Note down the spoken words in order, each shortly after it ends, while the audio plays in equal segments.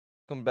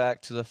Welcome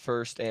back to the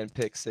First and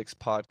Pick Six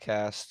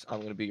podcast. I'm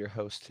going to be your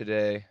host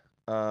today.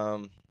 We're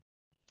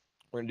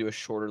going to do a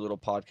shorter little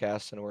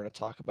podcast, and we're going to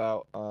talk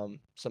about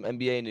some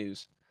NBA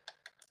news.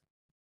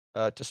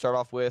 To start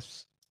off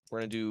with, we're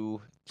going to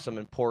do some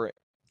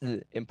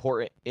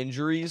important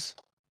injuries.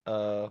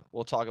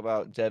 We'll talk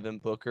about Devin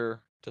Booker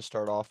to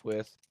start off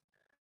with.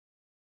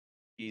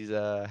 He's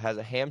has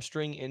a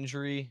hamstring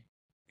injury,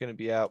 going to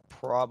be out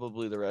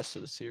probably the rest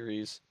of the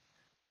series.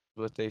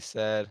 What they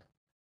said.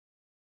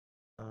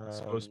 It's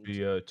supposed to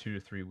Um, be 2 to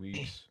 3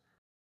 weeks.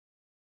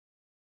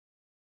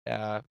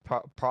 Yeah,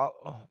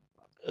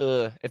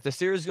 if the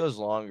series goes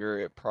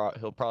longer,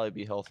 he'll probably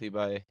be healthy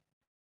by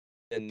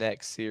the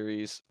next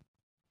series.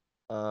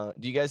 Do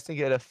you guys think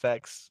it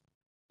affects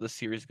the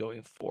series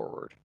going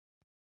forward?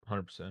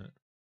 100%.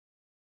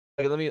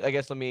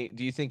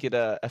 Do you think it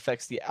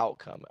affects the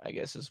outcome? I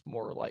guess is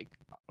more like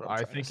what I'm I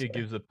trying to think it say.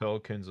 gives the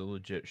Pelicans a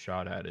legit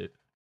shot at it.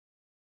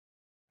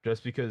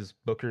 Just because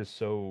Booker's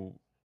so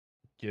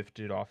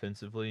gifted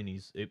offensively and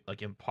he's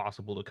like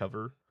impossible to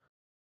cover.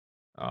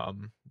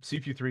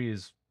 CP3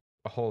 is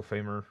a Hall of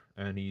Famer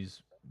and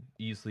he's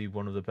easily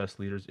one of the best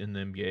leaders in the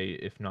NBA,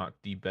 if not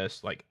the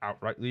best like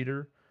outright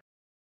leader.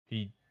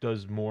 He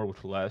does more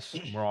with less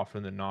more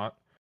often than not.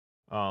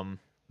 Um,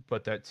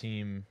 but that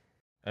team,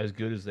 as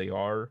good as they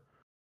are,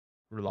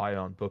 rely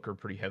on Booker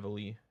pretty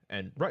heavily,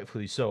 and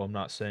rightfully so. I'm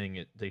not saying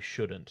it they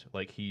shouldn't.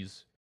 Like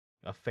he's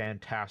a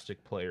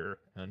fantastic player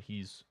and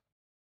he's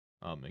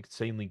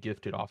insanely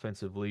gifted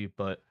offensively,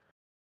 but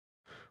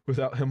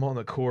without him on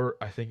the court,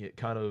 I think it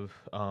kind of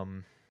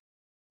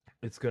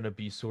it's gonna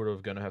be sort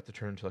of gonna have to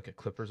turn into like a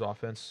Clippers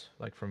offense,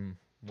 like from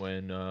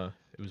when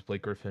it was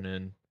Blake Griffin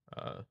and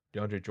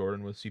DeAndre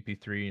Jordan with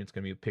CP3, and it's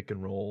gonna be a pick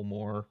and roll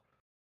more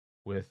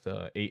with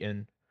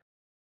Aiton.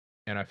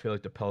 And I feel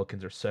like the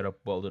Pelicans are set up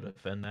well to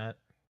defend that.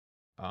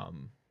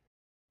 Um,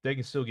 they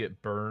can still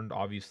get burned,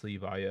 obviously,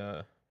 by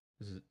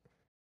is it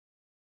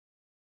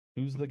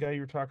who's the guy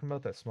you were talking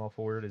about? That small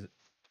forward is it?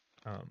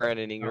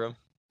 Brandon Oh, Ingram,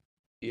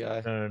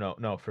 yeah.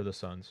 no, for the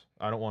Suns.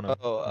 I don't want to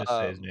Oh,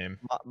 missay his name.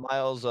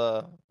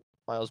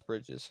 Miles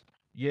Bridges.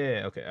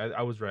 Yeah, okay,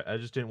 I was right. I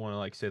just didn't want to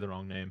like say the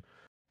wrong name,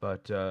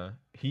 but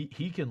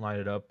he can light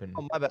it up and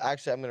Oh my bad.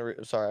 Actually, I'm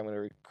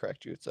gonna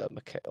correct you. It's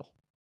Mikhail.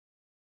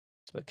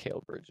 It's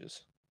Mikhail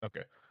Bridges.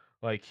 okay,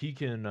 like he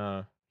can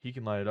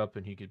light it up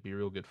and he could be a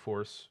real good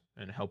force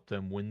and help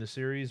them win the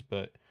series.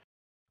 But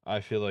I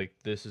feel like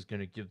this is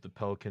gonna give the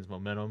Pelicans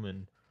momentum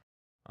and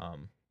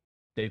um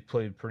they've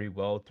played pretty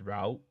well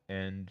throughout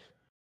and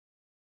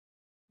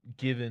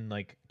given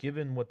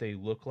what they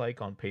look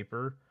like on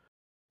paper,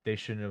 they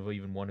shouldn't have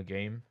even won a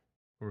game,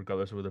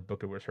 regardless of whether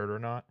Booker was hurt or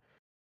not.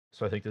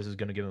 So I think this is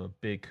going to give them a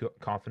big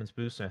confidence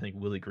boost. And I think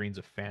Willie Green's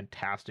a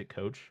fantastic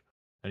coach,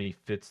 and he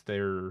fits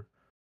their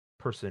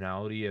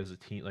personality as a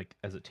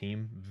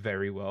team,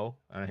 very well.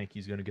 And I think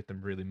he's going to get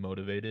them really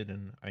motivated,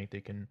 and I think they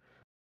can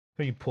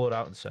pull it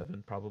out in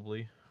 7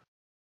 probably.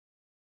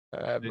 All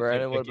right, It, it,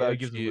 Brandon. What it, it about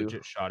gives them a you?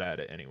 legit shot at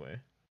it anyway.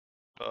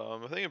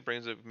 I think it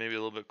brings it maybe a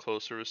little bit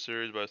closer of a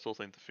series, but I still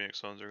think the Phoenix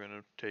Suns are going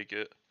to take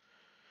it.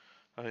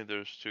 I think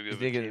there's too good You of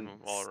a think team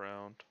all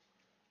around.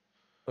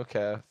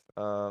 okay.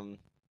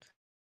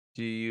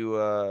 Do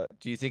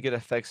you think it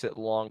affects it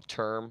long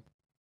term?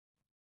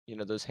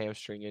 Those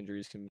hamstring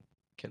injuries can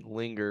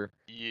linger.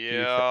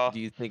 Yeah, Do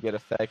you think it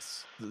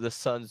affects the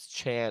Suns'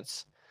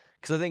 chance?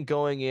 Because I think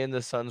going in,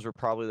 the Suns were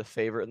probably the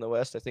favorite in the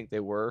West. I think they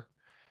were.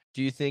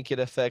 Do you think it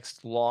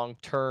affects long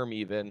term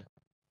even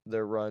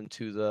their run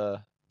to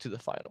the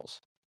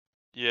finals?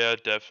 yeah,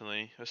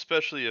 definitely.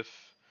 Especially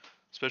if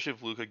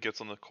Luca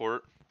gets on the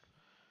court,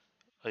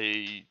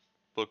 a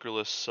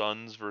Bookerless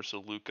Suns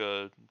versus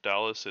Luca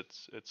Dallas,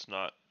 it's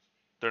not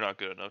they're not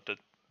good enough that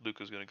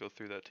Luca's going to go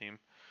through that team.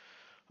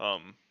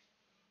 Um,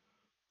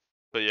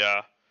 but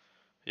yeah,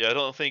 I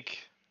don't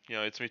think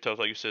it's gonna be tough.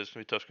 Like you said, it's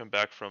gonna be tough coming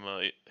back from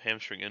a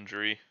hamstring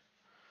injury.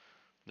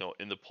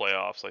 In the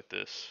playoffs like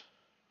this,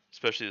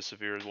 especially as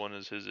severe as one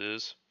as his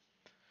is.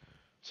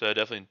 So I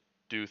definitely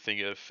do think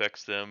it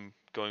affects them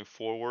going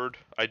forward.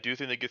 I do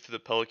think they get through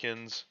the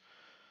Pelicans,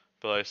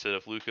 but like I said,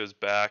 if Luka's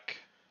back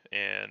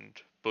and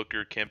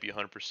Booker can't be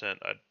 100%,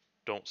 I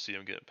don't see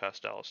him getting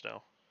past Dallas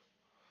now.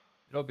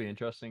 It'll be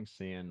interesting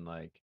seeing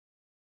like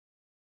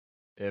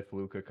if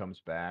Luca comes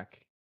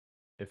back,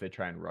 if they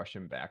try and rush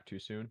him back too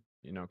soon,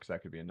 because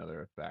that could be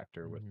another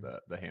factor with Mm-hmm.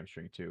 the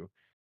hamstring too.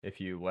 If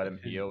you let him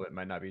heal, it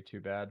might not be too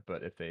bad,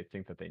 but if they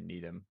think that they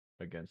need him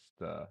against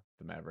the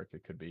Maverick,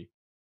 it could be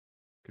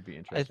I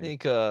interesting.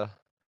 think uh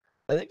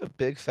I think a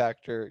big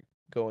factor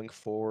going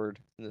forward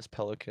in this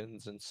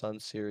Pelicans and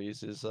Suns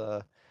series is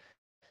the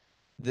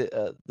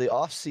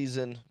off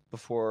season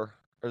before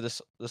or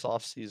this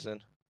off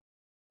season.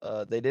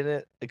 They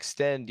didn't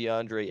extend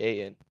DeAndre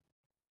Ayton,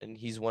 and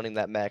he's wanting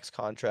that max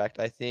contract.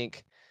 I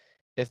think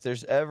if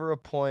there's ever a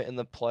point in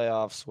the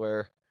playoffs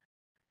where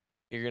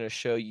you're gonna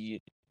show you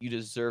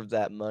deserve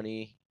that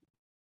money,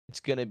 it's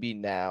gonna be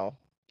now.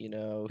 He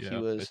Yeah,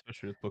 was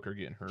especially with Booker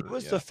getting he hurt.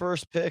 was the Yeah,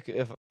 first pick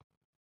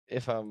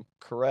if I'm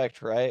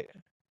correct, right?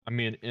 I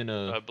mean, in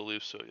a I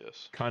believe so.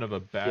 Yes. kind of a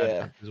bad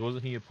Yeah. because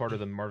wasn't he a part of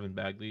the Marvin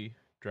Bagley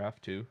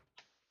draft too?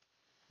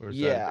 Or is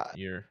that a Yeah. different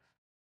year?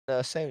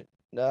 No, same.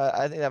 No,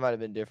 I think that might have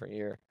been a different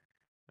year.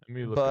 Let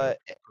me But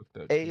look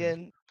that trans.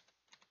 Aiton,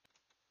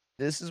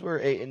 this is where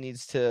Aiton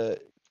needs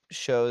to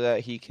show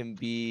that he can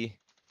be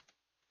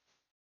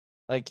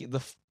like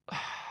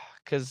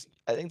because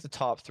I think the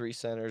top three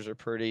centers are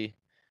pretty,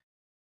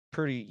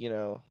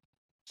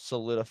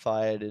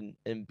 solidified in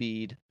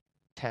Embiid,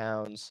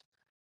 Towns,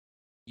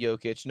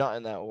 Jokic, not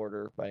in that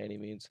order by any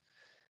means.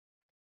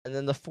 And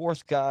then the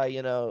fourth guy,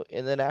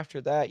 and then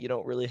after that, you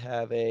don't really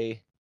have I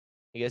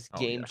guess, Oh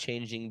yeah.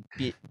 game-changing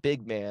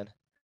big man.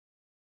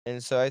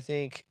 And so I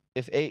think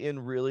if Aiton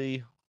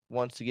really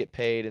wants to get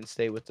paid and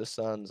stay with the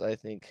Suns, I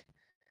think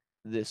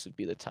this would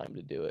be the time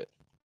to do it.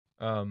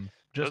 That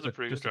was a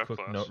pretty good Just a draft quick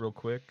class. note, real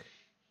quick.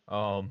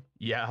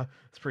 Yeah,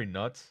 it's pretty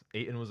nuts.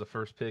 Aiton was the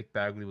first pick,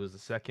 Bagley was the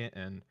second,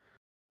 and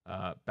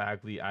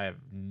Bagley, I have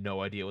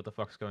no idea what the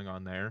fuck's going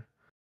on there.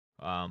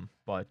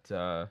 But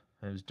it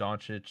was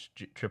Doncic,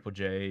 Triple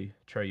J,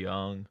 Trey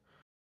Young.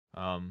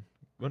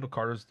 Wendell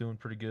Carter's doing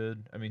pretty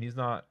good. I mean, he's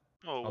not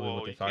Oh probably what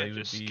whoa! they You thought can't he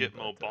would just be, skip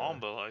but Mo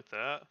Bamba like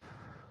that.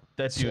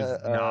 that So,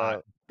 dude's not.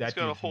 He's That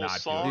got a dude's whole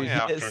not song doing. dude,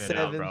 he has after Panning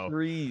out, him. 7 bro.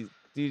 threes.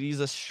 Dude, he's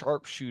a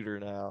sharpshooter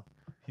now.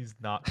 He's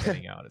not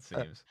panning out. It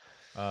seems.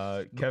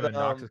 But Kevin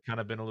Knox has kind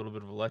of been a little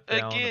bit of a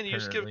letdown. Again, you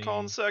skipped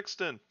Colin Apparently,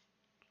 Sexton.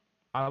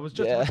 I was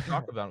just yeah. about to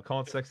talk about him.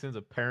 Colin Sexton's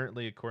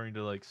apparently, according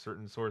to like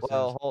certain sources,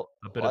 a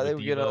bit I of a think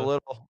we're getting a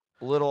diva.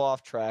 little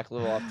off track.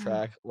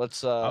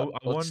 Let's I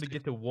let's wanted to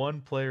get to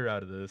one player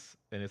out of this,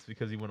 and it's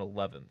because he went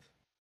 11th.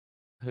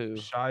 who?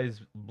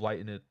 Shy's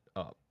lighting it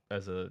up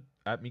as a.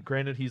 I mean,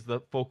 granted, he's the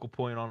focal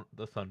point on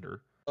the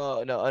Thunder.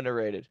 Oh no,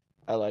 underrated.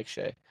 I like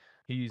Shea.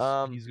 He's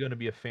going to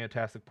be a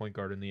fantastic point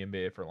guard in the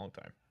NBA for a long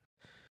time.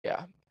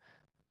 Yeah.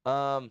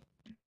 Um,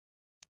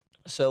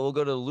 so we'll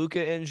go to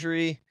Luka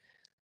injury.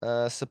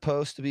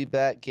 Supposed to be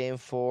back game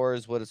 4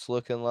 is what it's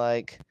looking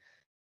like.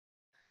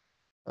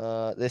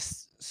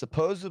 This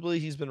supposedly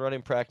he's been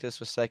running practice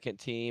with second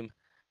team.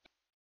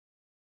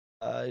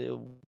 Uh,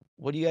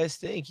 what do you guys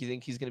think? You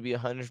think he's going to be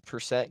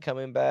 100%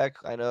 coming back?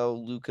 I know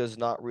Luka's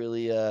not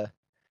really a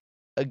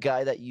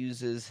guy that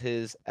uses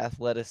his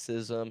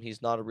athleticism.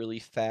 He's not a really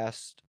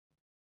fast,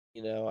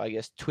 I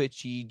guess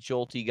twitchy,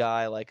 jolty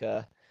guy like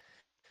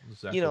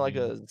Zach like Levine.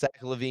 a Zach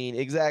Levine,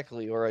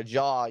 exactly, or a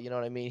Jaw. You know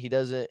what I mean? He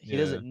doesn't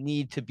Yeah.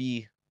 need to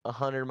be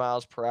 100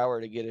 miles per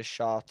hour to get his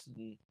shots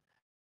and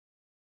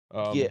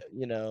get,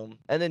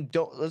 And then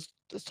let's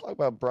talk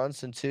about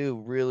Brunson too.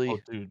 Oh,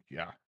 Really, dude,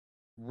 yeah.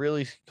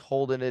 really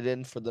holding it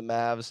in for the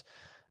Mavs.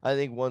 I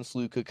think once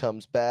Luka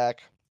comes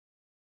back,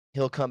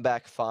 he'll come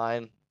back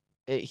fine.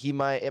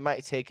 It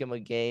might take him a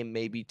game,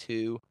 maybe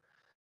two,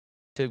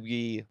 to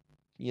be,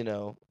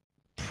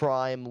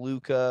 prime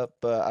Luka,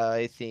 but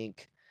I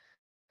think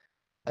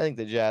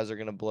the Jazz are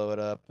gonna blow it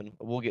up, and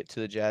we'll get to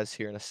the Jazz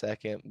here in a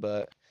second.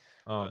 But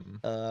Um,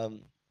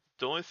 um,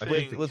 The only I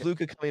think thing, with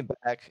Luka coming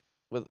back,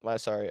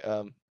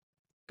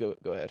 go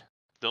ahead.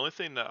 the only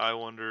thing that I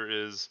wonder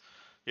is,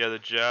 yeah, the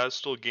Jazz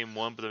stole game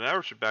 1, but the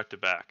Mavericks are back to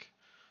back,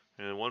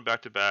 and one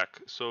back to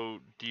back. So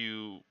do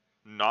you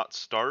not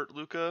start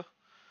Luka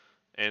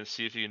and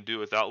see if you can do it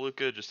without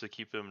Luka just to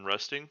keep him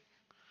resting?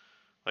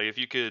 Like if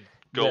you could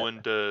go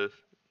That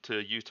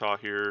into Utah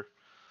here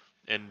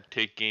and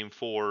take game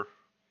 4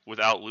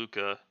 without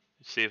Luka,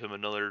 save him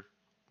another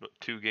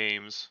 2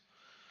 games,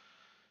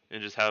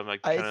 and just have him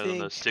like I kind of on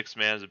the think, 6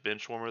 man as a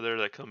bench warmer there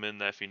that come in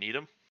that if you need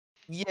him.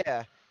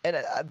 yeah, and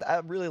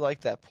I really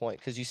like that point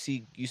because you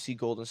see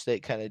Golden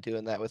State kind of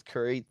doing that with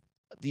Curry.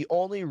 The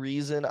only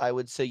reason I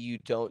would say you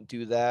don't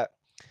do that,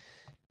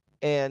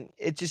 and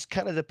it just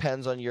kind of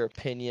depends on your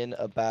opinion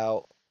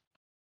about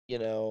you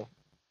know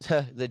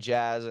the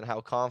Jazz and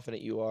how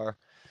confident you are.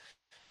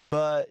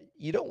 But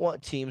you don't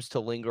want teams to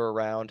linger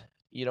around.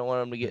 You don't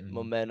want them to get mm,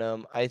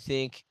 momentum. I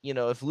think,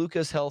 if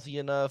Luka's healthy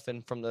enough,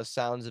 and from the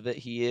sounds of it,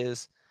 he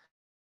is,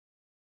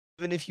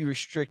 even if you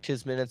restrict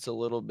his minutes a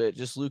little bit,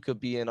 just Luka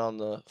being on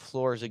the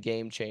floor is a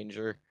game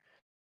changer.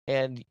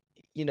 And,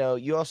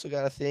 you also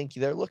got to think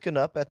they're looking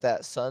up at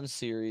that Sun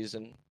series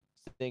and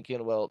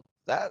thinking, well,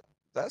 that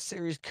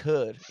series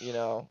could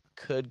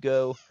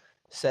go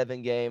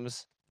 7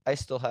 games. I'm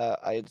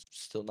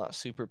still not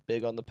super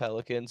big on the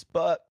Pelicans,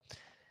 but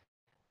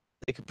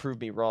they could prove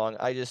me wrong.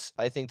 I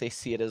think they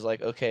see it as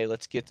like, okay,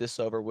 let's get this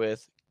over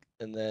with,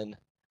 and then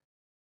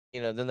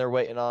then they're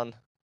waiting on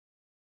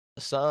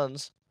the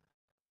Suns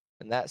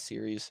in that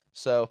series.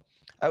 So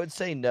I would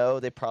say no.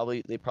 They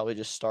probably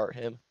just start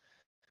him,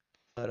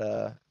 but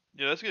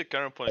Yeah, that's a good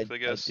counterpoint. 'Cause I I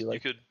guess do you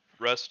like could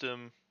rest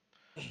him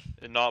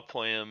and not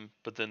play him,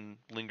 but then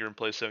linger and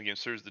play 7 game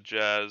series the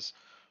Jazz,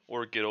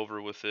 or get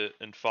over with it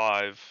in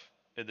 5,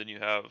 and then you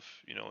have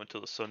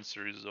until the Sun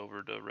series is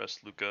over to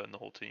rest Luka and the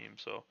whole team.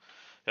 So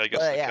yeah, I guess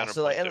the yeah.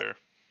 So like counterpoint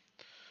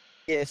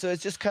there. yeah, so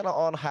it's just kind of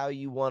on how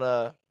you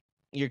wanna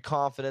your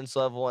confidence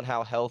level and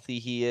how healthy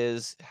he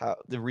is, how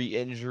the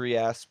re-injury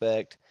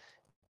aspect.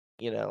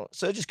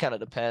 So it just kind of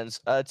depends.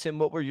 Tim,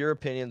 what were your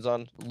opinions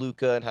on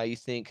Luca and how you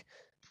think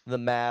the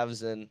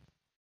Mavs and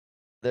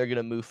they're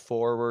gonna move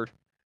forward.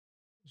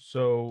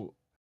 So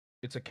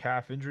it's a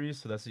calf injury,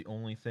 so that's the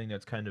only thing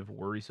that's kind of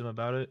worrisome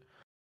about it.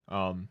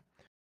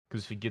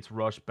 Because if he gets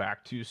rushed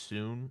back too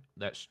soon,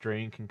 that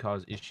strain can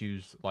cause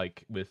issues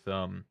like with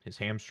his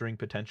hamstring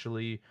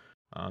potentially,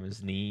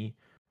 his knee,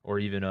 or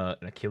even an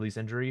Achilles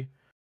injury.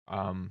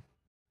 Um,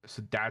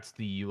 so that's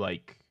the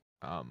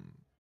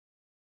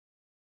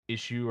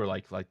issue, or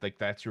like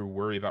that's your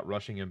worry about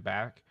rushing him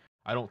back.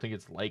 I don't think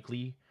it's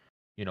likely,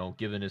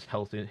 given his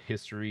health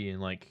history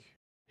and like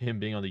him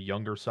being on the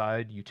younger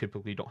side. You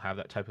typically don't have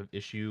that type of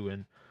issue,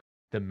 and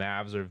the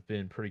Mavs have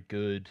been pretty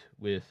good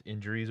with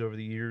injuries over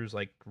the years,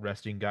 like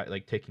resting guy,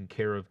 like taking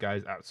care of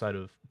guys outside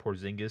of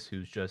Porzingis,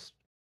 who's just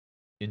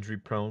injury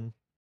prone.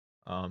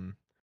 Um,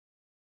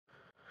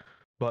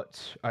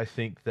 but I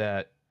think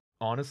that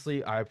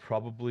honestly, I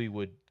probably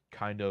would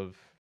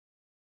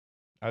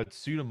I would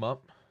suit him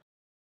up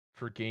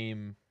for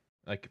game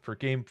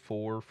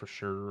 4 for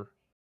sure,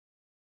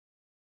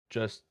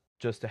 just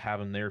to have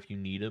him there if you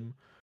need him.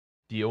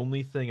 The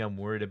only thing I'm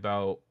worried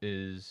about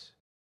is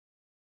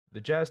the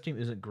Jazz team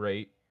isn't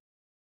great,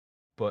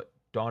 but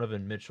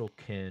Donovan Mitchell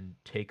can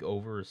take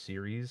over a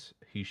series.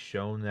 He's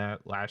shown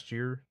that last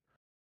year.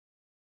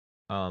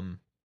 Um,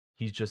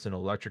 he's just an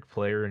electric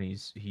player, and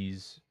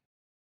he's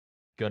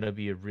gonna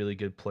be a really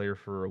good player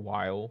for a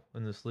while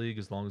in this league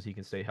as long as he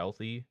can stay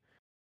healthy.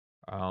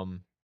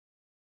 Um,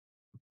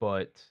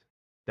 but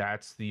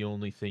that's the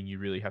only thing you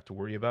really have to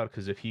worry about,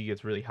 because if he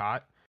gets really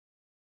hot,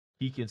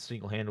 he can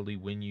single-handedly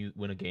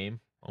win a game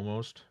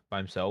almost by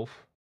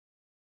himself.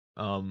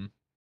 Um,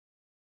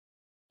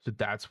 so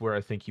that's where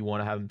I think you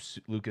want to have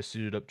Lucas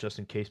suited up just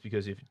in case,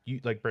 because if you,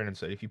 like Brandon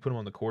said, if you put him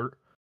on the court,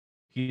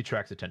 he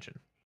attracts attention.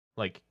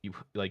 Like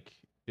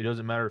it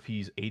doesn't matter if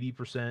he's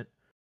 80%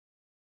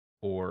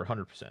 or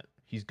 100%.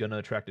 He's gonna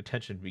attract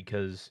attention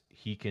because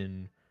he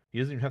doesn't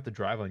even have to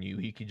drive on you.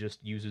 He can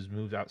just use his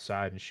moves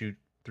outside and shoot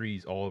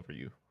threes all over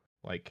you.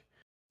 Like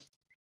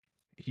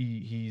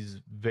he's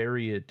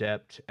very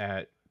adept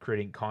at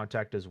creating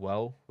contact as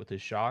well with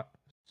his shot.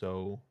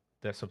 So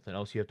that's something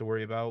else you have to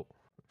worry about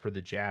for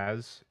the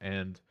Jazz,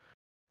 and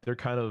they're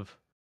kind of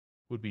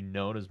would be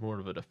known as more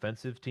of a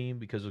defensive team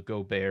because of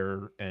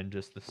Gobert and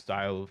just the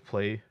style of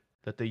play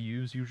that they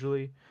use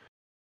usually.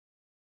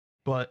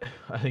 But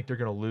I think they're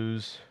going to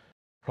lose.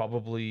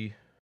 Probably,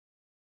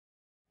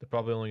 they're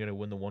probably only going to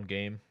win the one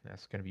game.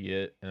 That's going to be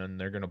it. And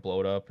they're going to blow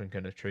it up and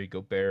going to trade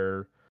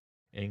Gobert.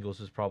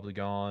 Ingles is probably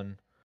gone.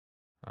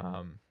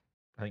 I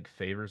think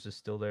Favors is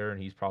still there,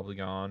 and he's probably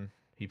gone.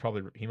 He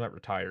might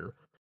retire.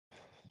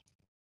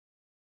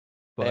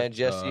 And But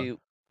Jesse, oh,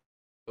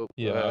 go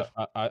yeah,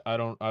 ahead. I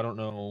don't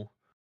know.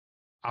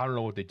 I don't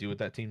know what they do with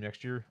that team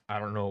next year. I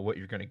don't know what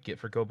you're going to get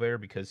for Gobert,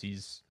 because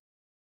he's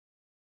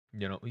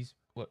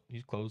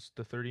close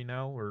to 30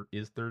 now, or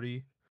is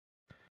 30.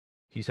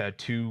 He's had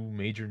 2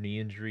 major knee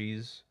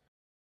injuries.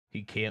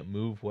 He can't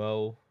move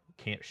well,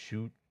 can't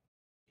shoot.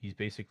 He's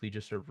basically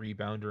just a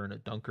rebounder and a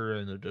dunker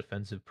and a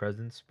defensive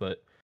presence,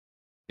 but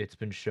it's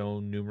been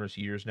shown numerous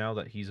years now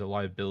that he's a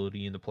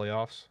liability in the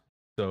playoffs.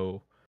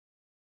 So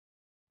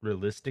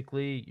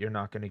realistically, you're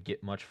not going to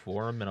get much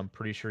for him, and I'm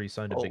pretty sure he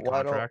signed a Oh, big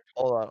why don't contract.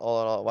 hold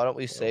on. Why don't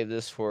we So save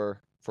this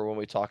for when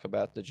we talk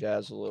about the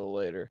Jazz a little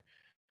later?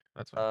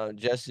 that's fine.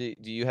 Jesse,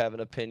 do you have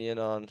an opinion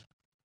on?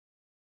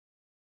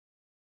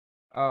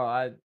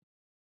 Oh,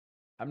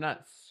 I'm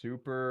not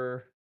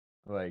super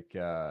like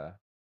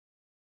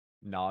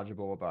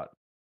knowledgeable about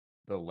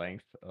the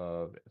length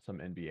of some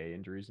NBA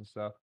injuries and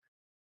stuff.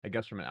 I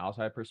guess from an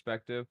outside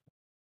perspective,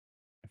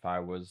 if I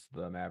was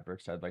the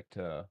Mavericks, I'd like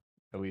to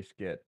at least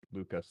get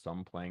Luca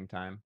some playing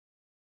time,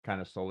 kind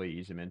of slowly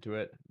ease him into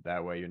it.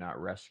 That way, you're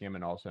not resting him,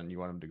 and all of a sudden you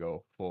want him to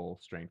go full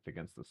strength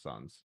against the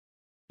Suns.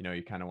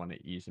 You kind of want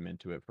to ease him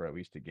into it for at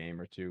least a game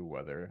or two.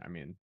 I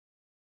mean,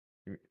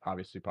 you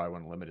obviously probably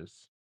want to limit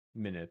his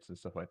minutes and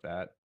stuff like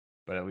that,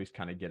 but at least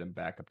kind of get him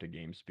back up to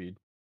game speed.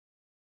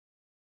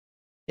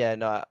 Yeah,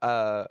 no,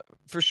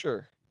 for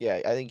sure. Yeah,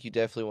 I think you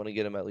definitely want to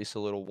get him at least a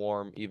little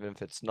warm, even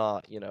if it's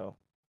not, the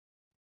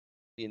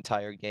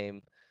entire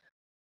game.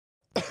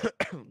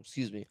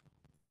 Excuse me.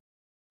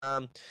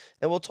 And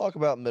we'll talk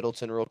about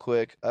Middleton real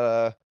quick.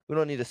 We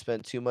don't need to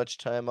spend too much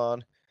time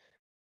on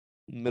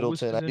What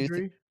was Middleton. his I do think,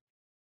 injury?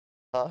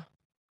 huh?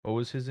 What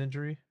was his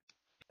injury?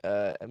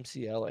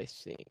 MCL, I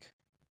think.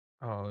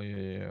 Oh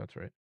yeah, that's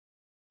right.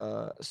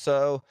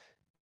 So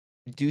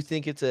I do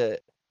think it's a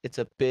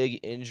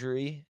big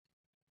injury.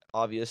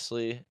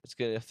 Obviously, it's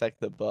going to affect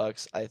the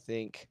Bucks. I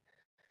think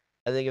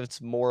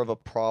it's more of a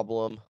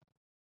problem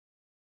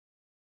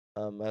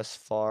as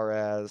far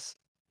as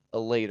a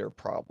later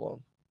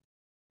problem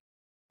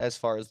as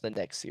far as the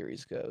next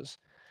series goes.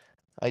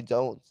 I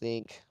don't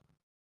think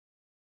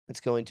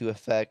it's going to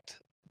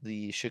affect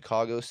the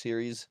Chicago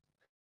series.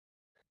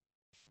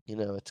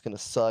 It's going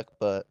to suck,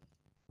 but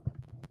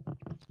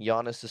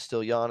Giannis is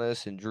still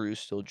Giannis and Drew's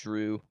still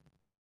Drew.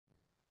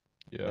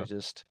 I Yeah.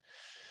 just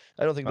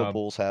I don't think the Um,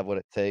 Bulls have what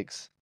it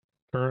takes.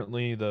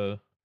 Currently the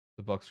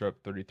Bucks are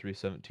up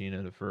 33-17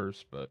 in the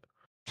first, but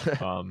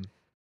um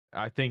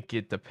I think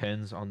it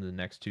depends on the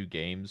next two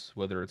games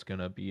whether it's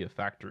gonna be a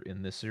factor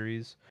in this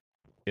series.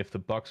 If the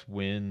Bucks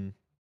win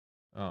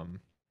the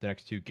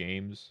next two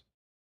games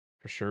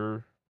for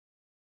sure,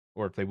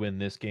 or if they win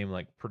this game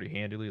like pretty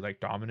handily, like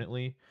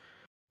dominantly,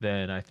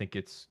 then I think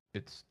it's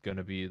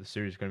gonna be the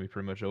series is gonna be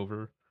pretty much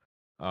over.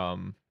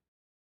 Um,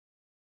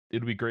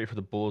 it'll be great for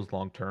the Bulls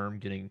long term,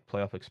 getting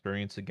playoff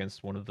experience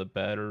against one of the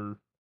better,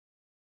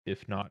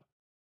 if not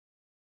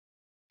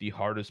the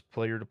hardest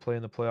player to play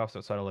in the playoffs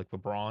outside of like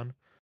LeBron.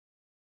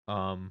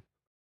 Um,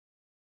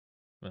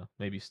 well,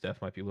 maybe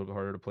Steph might be a little bit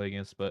harder to play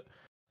against, but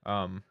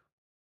um,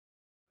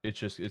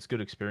 it's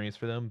good experience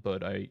for them.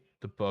 But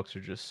the Bucks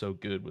are just so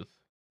good with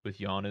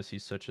Giannis.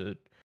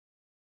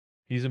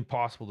 He's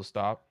impossible to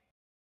stop.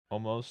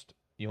 Almost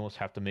you almost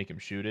have to make him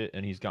shoot it,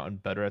 and he's gotten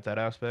better at that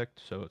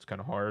aspect. So it's kind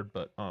of hard.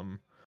 But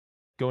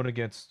going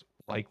against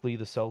likely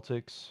the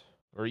Celtics,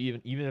 or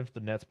even if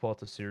the Nets pull out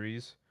the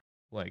series,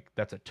 like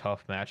that's a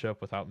tough matchup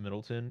without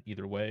Middleton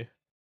either way.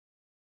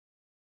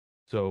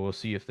 So we'll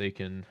see if they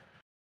can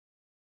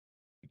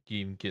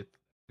even get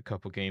a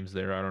couple games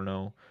there. I don't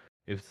know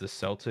if the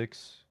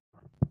Celtics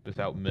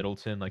without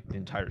Middleton like the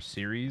entire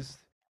series,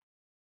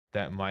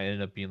 that might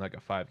end up being like a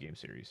 5 game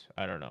series.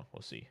 I don't know.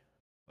 We'll see.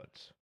 But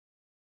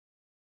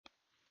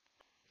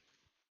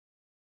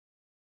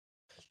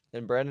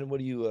And Brandon,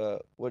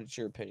 what's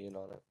your opinion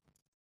on it?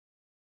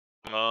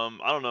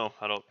 I don't know.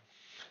 I don't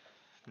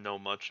know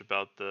much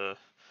about the.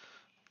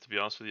 To be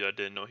honest with you, I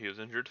didn't know he was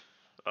injured.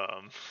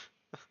 Um,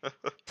 All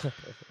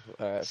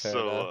right, fair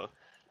so enough.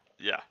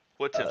 yeah,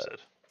 what Tim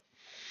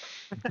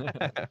Uh,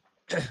 said.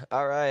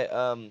 All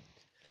right.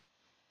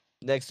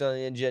 Next on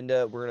the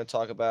agenda, we're gonna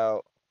talk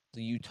about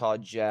the Utah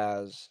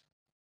Jazz.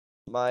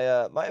 My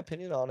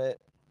opinion on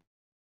it,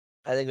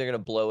 I think they're gonna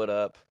blow it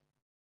up.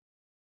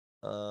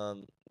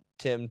 Um,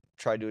 Tim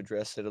tried to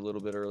address it a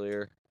little bit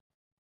earlier.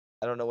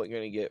 I don't know what you're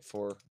gonna get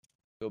for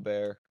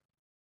Gobert.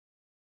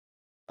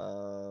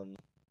 Um,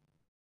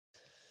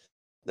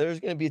 there's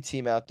gonna be a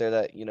team out there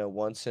that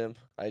wants him.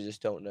 I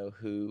just don't know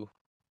who,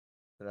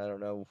 and I don't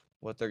know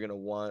what they're gonna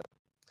want.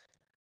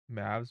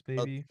 Mavs Uh,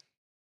 maybe.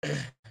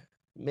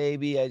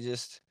 Maybe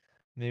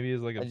Maybe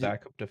as like a I just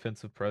backup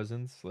defensive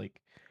presence.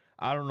 Like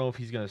I don't know if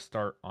he's gonna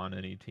start on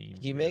any team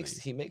really.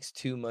 he makes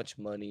too much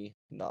money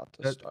not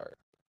to That start.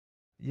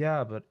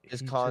 yeah, but His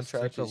he's just such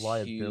contract a is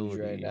huge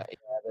right now. liability.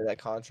 Yeah, that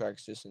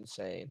contract's just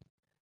insane.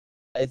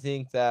 I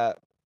think that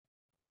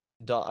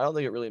I don't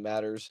think it really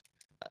matters.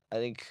 I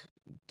think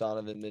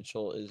Donovan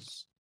Mitchell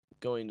is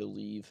going to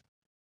leave,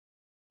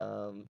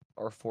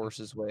 or force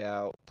his way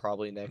out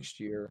probably Un- next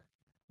year.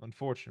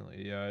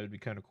 Unfortunately, yeah, it'd be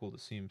kind of cool to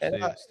see him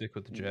And stick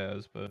with the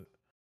Jazz, but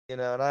and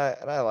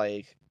I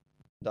like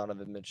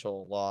Donovan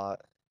Mitchell a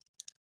lot.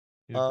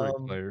 he's a great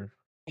Um, player.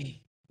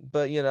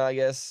 but I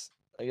guess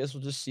we'll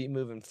just see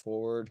moving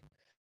forward.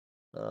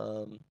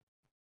 Um,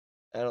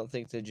 I don't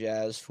think the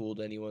Jazz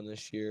fooled anyone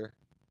this year.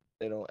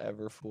 They don't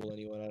ever fool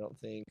anyone, I don't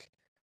think.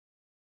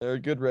 They're a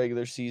good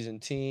regular season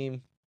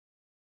team.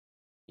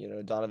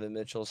 Donovan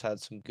Mitchell's had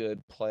some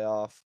good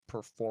playoff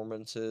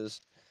performances,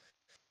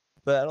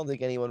 but I don't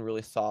think anyone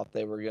really thought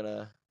they were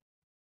gonna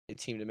a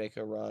team to make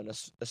a run,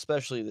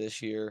 especially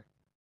this year.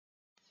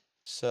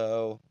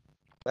 So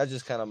that's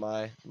just kind of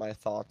my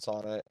thoughts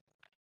on it.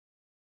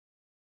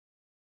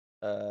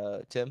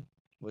 Tim,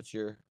 what's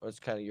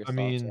kind of your I thoughts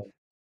mean, on?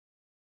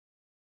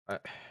 I,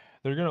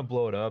 they're gonna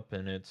blow it up,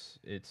 and it's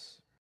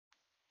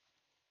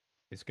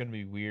gonna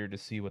be weird to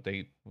see what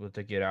they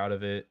get out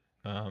of it.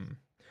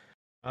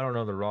 I don't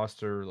know the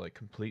roster like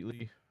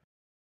completely,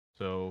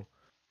 so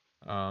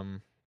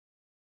um,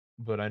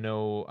 but I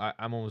know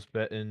I'm almost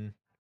betting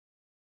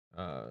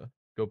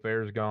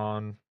Gobert's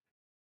gone,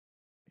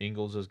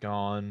 Ingles is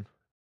gone,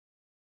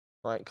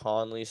 Mike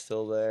Conley's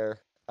still there.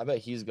 I bet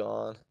he's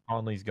gone.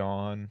 Conley's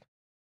gone,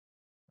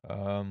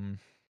 um,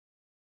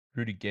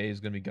 Rudy Gay is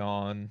gonna be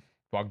gone,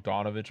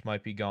 Bogdanovich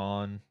might be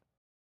gone.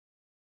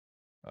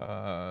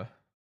 Uh,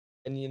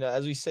 And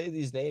as we say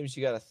these names,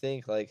 you got to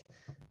think like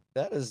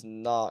that is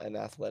not an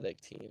athletic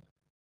team.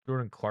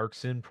 Jordan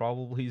Clarkson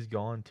probably is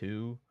gone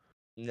too.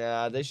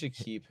 Nah, they should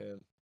keep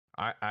him.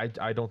 I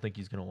don't think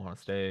he's gonna want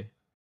to stay.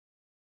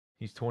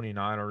 He's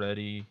 29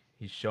 already.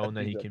 He's shown That'd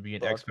that be he the can be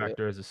an X bucket.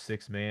 factor as a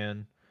six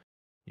man.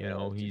 You Yeah,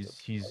 know, that'd be the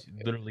he's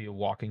bucket. literally a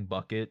walking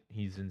bucket.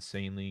 He's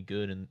insanely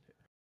good, and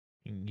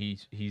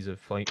he's a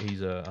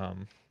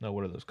no,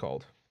 what are those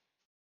called?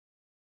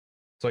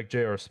 It's like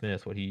J.R.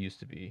 Smith, what he used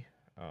to be.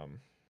 Um,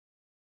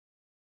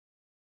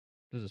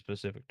 this is a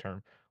specific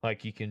term. Like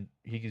can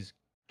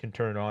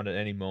turn it on at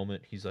any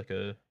moment. He's like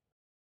a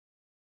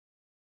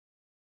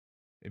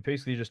it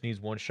basically just needs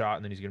one shot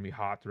and then he's gonna be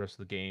hot the rest of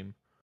the game.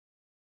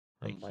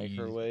 A Like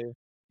microwave.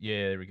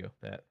 yeah, there we go.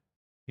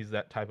 He's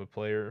that type of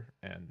player,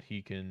 and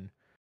he can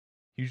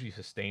usually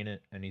sustain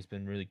it, and he's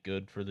been really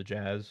good for the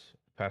Jazz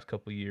the past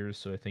couple of years.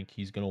 So I think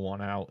he's gonna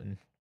want out and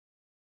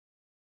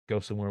go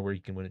somewhere where he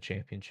can win a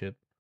championship.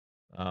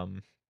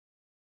 Um,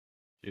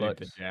 Do you think but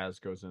the Jazz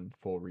goes in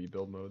full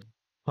rebuild mode?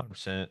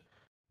 100%.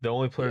 The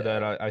only player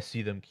that Yeah. I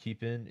see them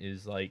keeping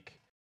is like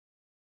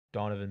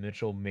Donovan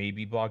Mitchell,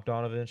 maybe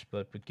Bogdanovich,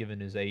 but given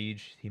his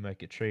age, he might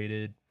get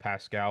traded.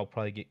 Pascal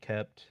probably get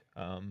kept.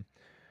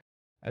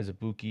 As a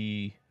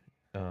Buki,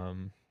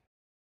 um,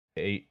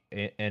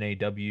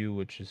 NAW,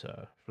 which is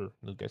for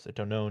the guys that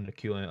don't know,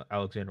 Nikhil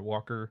Alexander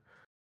Walker.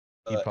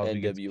 He probably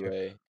gets kept.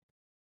 NWA.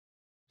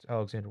 It's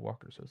Alexander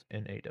Walker, so it's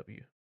NAW.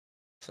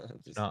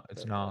 It's Just not.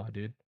 It's never mind. nah,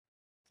 dude.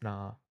 It's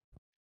nah.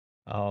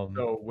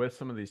 So with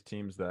some of these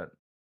teams that,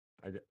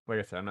 like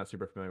I said, I'm not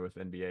super familiar with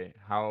NBA.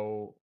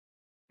 How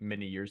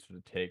many years does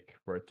it take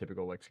for a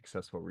typical like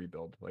successful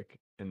rebuild? Like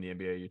in the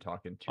NBA, you're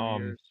talking 2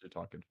 years, you're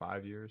talking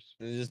 5 years.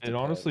 It just It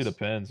honestly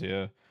depends. depends.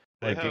 Yeah,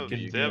 They like it have can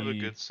be they have a be.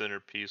 good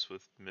centerpiece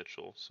with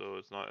Mitchell, so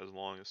it's not as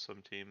long as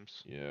some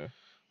teams. Yeah,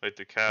 Like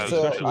the Cavs,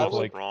 So when they especially I with lost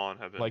would. LeBron,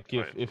 have been like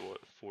fighting if for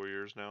what 4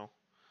 years now.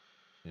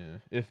 yeah,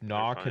 if They're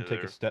Nah can finally take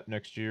a there. step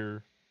next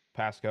year,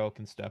 Pascal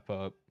can step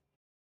up,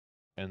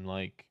 and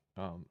like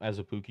as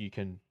a Buki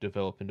can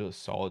develop into a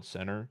solid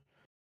center.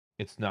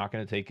 It's not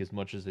going to take as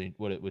much as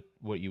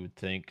what you would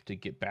think to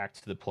get back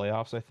to the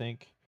playoffs. I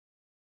think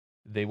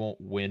they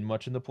won't win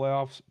much in the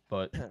playoffs,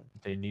 but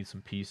they need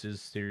some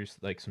pieces,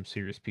 some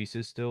serious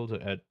pieces still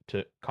to add,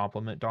 to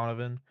complement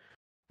Donovan.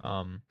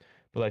 Um,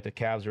 but like the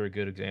Cavs are a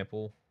good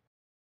example.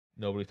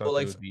 Nobody Well, thought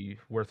they like would be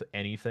worth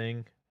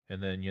anything,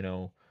 and then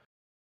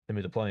they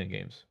made the playing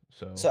games.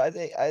 so, So I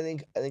think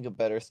a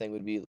better thing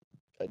would be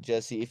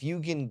Jesse. If you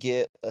can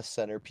get a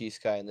centerpiece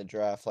guy in the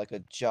draft, like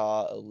a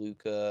Ja, a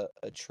Luca,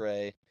 a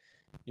Trey,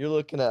 you're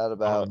looking at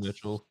Donovan about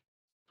Mitchell,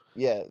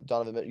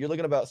 Donovan. You're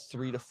looking at about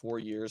 3 to 4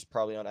 years,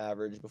 probably on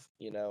average.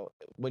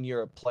 When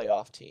you're a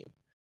playoff team,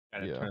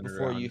 And it yeah, turned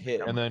before around you and hit.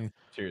 become and a then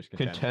serious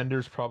contender.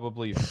 contenders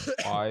probably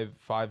five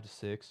to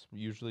six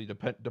usually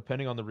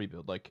depending on the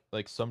rebuild. Like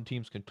some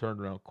teams can turn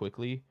around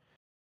quickly.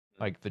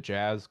 Like the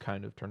Jazz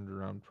kind of turned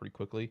around pretty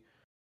quickly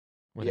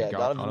when they Yeah, got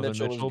Donovan Donovan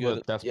Mitchell was Mitchell, good.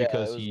 but that's Yeah, it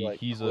because was like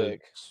he's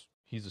quick.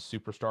 he's a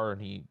superstar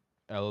and he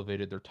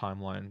elevated their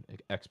timeline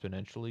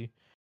exponentially.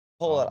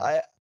 Hold on, Um,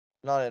 I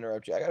not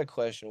interrupt you. I got a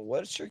question.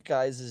 What's your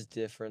guys'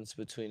 difference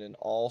between an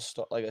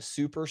all-star, like a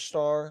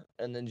superstar,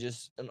 and then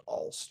just an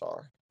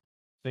all-star?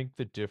 I think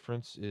the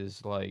difference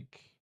is Like,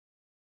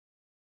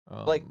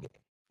 um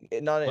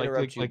not to like interrupt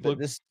like you, like but look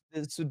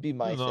this would be no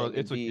my no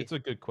thing. it's a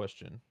good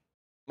question.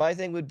 My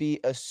thing would be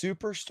a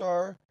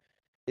superstar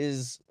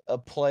is a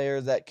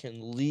player that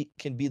can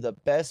be the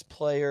best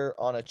player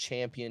on a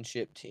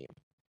championship team.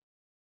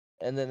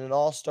 And then an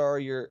all-star are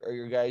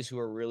your guys who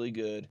are really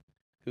good,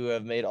 who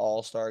have made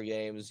all-star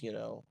games,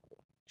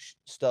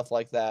 stuff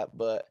like that,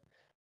 but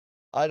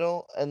I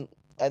don't, and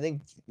I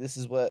think this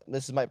is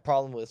my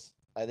problem with.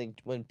 I think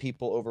when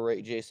people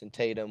overrate Jason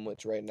Tatum,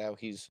 which right now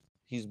he's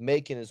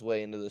making his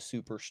way into the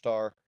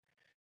superstar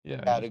Yeah,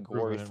 he's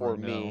category proven it for right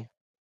me, now.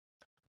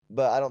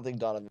 but I don't think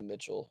Donovan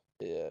Mitchell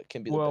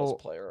can be the best Well,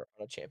 player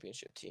on a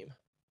championship team.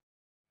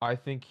 I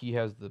think he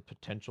has the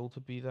potential to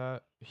be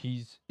that.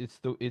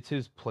 It's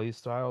his play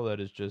style that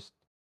is just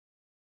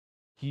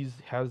he's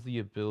has the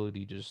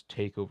ability to just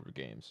take over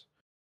games.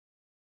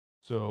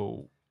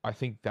 So I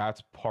think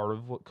that's part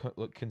of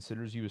what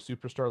considers you a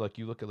superstar. Like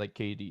you look at like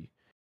KD,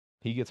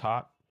 he gets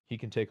hot, he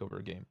can take over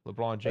a game.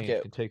 LeBron James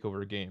Okay, can take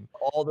over a game.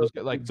 all those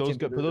dudes can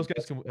be But the those guys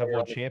best can have player won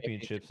on the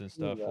championship championships and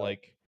team, stuff. though.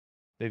 Like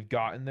they've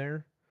gotten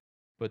there,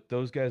 but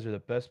those guys are the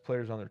best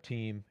players on their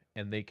team,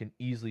 and they can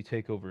easily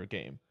take over a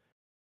game.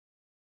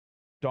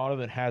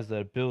 Donovan has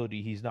that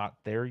ability. He's not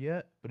there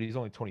yet, but he's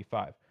only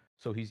 25.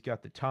 So he's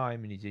got the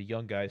time and he's a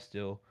young guy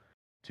still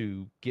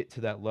to get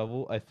to that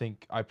level. I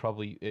think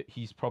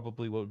he's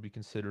probably what would be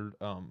considered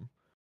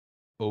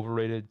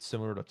overrated,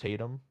 similar to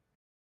Tatum,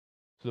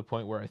 to the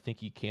point where I think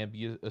he can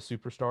be a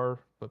superstar,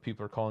 but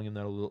people are calling him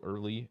that a little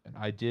early. And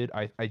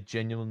I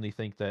genuinely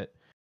think that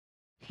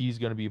he's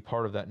going to be a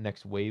part of that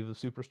next wave of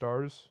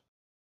superstars.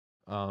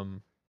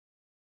 Um,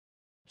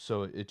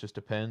 so it just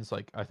depends.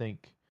 Like I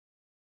think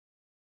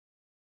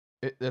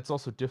that's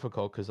also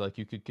difficult because like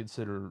you could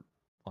consider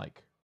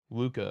like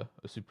Luca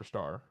a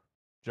superstar,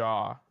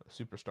 Ja a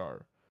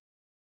superstar,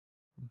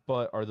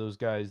 but are those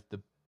guys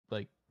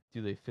like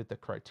do they fit the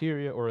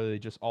criteria or are they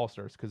just all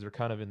stars? Because they're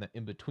kind of in the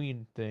in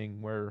between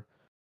thing where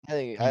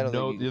I don't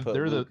think you can put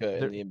they're Luca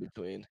in the in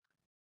between.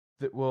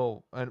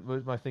 well,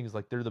 and my thing is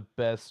like they're the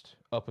best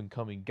up and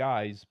coming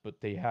guys, but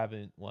they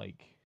haven't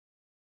like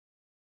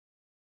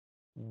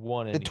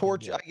won The anything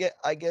torch, yet.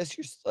 I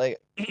guess like,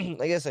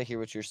 I guess I hear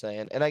what you're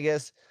saying, and I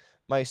guess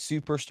my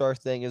superstar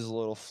thing is a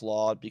little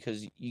flawed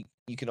because you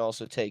can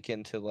also take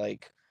into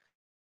like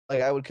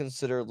I would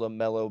consider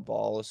LaMelo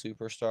Ball a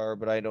superstar,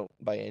 but I don't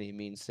by any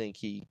means think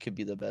he could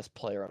be the best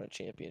player on a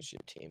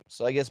championship team.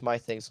 So I guess my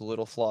thing's a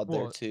little flawed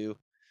there Well, too.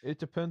 it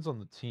depends on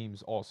the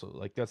teams also.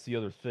 Like that's the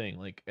other thing.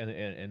 Like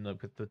and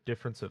look at the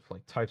difference of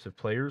like types of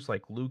players.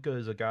 Like Luca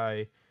is a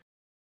guy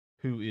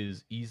who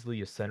is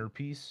easily a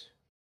centerpiece,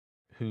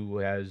 who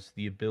has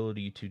the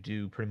ability to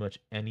do pretty much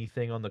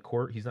anything on the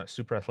court. He's not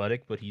super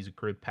athletic, but he's a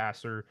great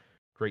passer,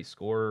 great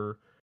scorer.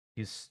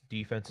 His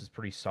defense is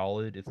pretty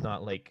solid. It's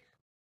not like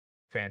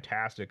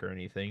fantastic or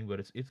anything, but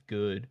it's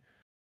good,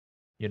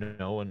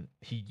 and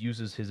he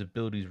uses his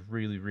abilities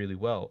really, really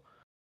well.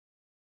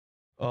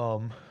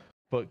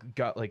 But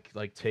got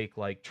take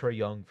like Trey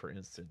Young for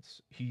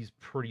instance. He's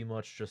pretty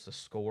much just a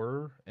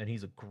scorer, and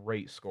he's a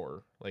great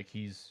scorer. Like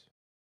he's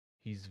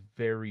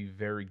very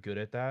very good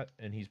at that,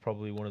 and he's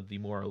probably one of the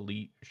more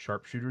elite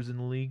sharpshooters in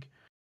the league.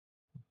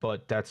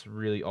 But that's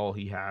really all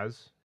he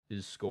has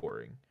is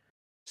scoring.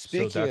 So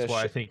Speaking that's of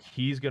why I think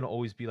he's gonna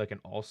always be like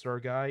an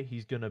all-star guy.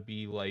 He's gonna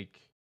be like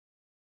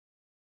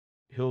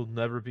he'll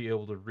never be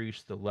able to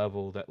reach the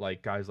level that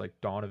like guys like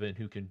Donovan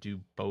who can do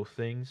both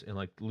things and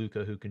like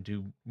Luca who can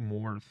do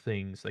more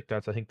things. Like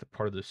that's I think the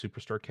part of the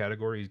superstar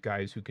category is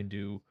guys who can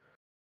do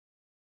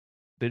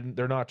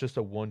they're not just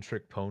a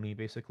one-trick pony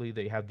basically.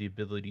 They have the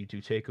ability to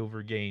take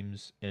over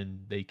games and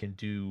they can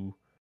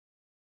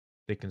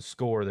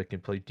score, they can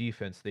play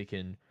defense, they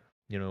can,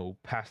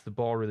 pass the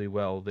ball really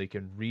well, they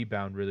can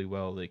rebound really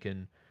well, they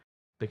can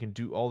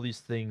do all these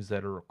things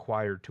that are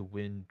required to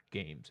win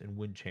games and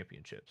win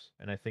championships.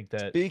 And I think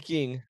that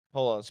speaking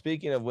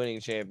of winning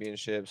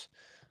championships,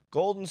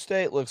 Golden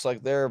State looks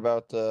like they're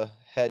about to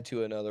head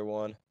to another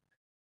one.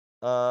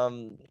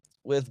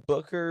 With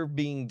Booker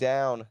being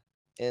down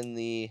in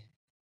the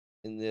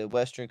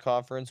Western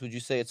Conference, would you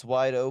say it's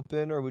wide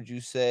open, or would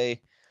you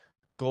say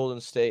Golden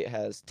State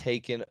has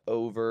taken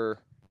over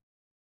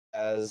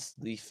as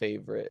the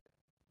favorite?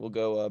 We'll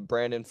go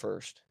Brandon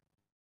first.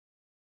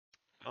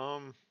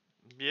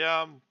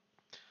 Yeah,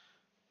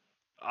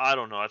 I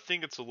don't know. I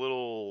think it's a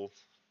little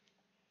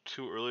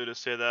too early to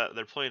say that.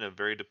 They're playing a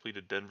very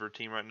depleted Denver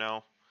team right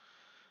now.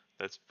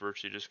 That's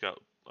virtually just got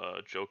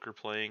Joker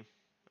playing,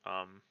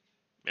 um,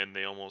 and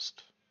they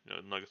almost,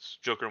 Nuggets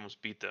Joker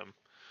almost beat them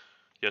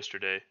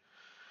yesterday.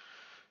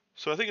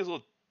 So I think it's a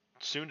little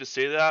soon to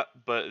say that,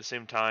 but at the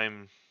same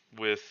time,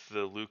 with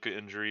the Luka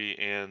injury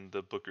and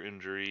the Booker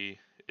injury,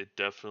 it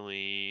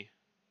definitely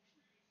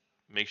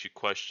makes you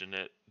question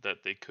it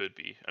that they could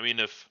be. I mean,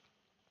 if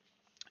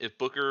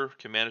Booker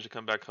can manage to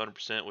come back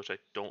 100%, which I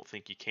don't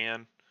think he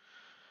can,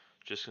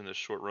 just in the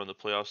short run the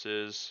playoffs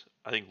is,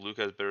 I think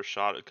Luka has a better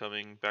shot at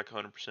coming back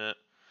 100%.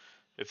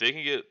 If they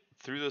can get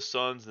through the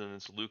Suns, then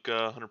it's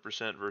Luka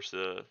 100%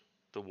 versus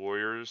the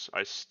Warriors.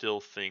 I still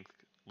think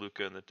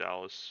Luka and the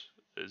Dallas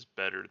is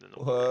better than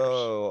the Warriors.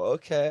 Whoa.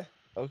 Okay.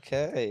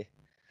 Okay.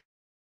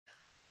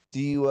 Do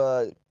you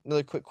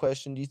another quick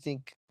question? Do you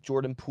think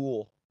Jordan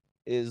Poole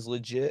is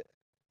legit?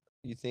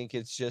 You think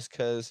it's just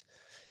because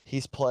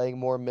he's playing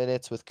more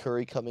minutes with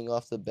Curry coming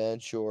off the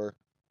bench, or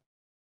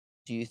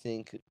do you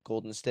think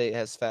Golden State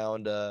has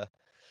found I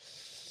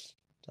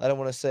don't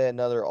want to say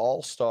another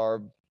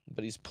all-star,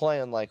 but he's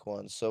playing like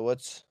one. So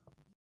what's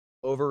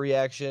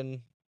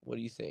overreaction? What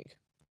do you think?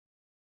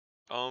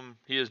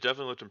 He has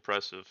definitely looked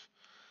impressive,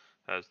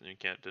 as you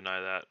can't deny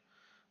that.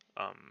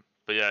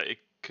 But yeah, it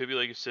could be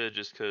like you said,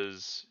 just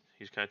because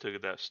he's kind of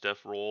took that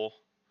Steph role.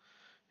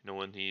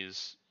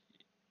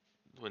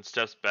 When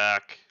Steph's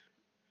back,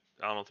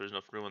 I don't know if there's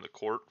enough room on the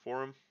court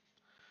for him,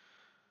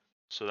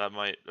 so that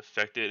might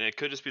affect it. And it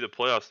could just be the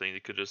playoffs thing.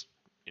 It could just,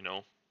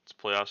 it's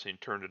playoffs and he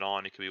turned it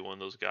on. He could be one of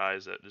those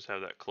guys that just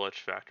have that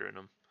clutch factor in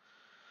him.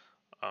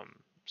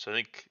 So I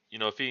think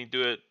if he can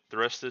do it the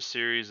rest of this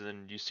series, and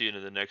then you see it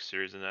in the next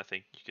series, then I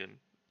think you can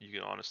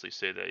honestly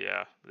say that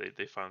yeah,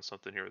 they found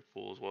something here with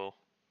Poole as well.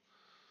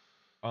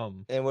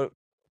 um And what?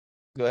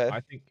 Go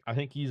ahead. I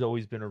think he's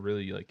always been a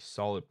really like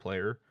solid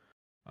player.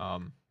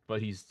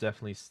 But he's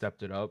definitely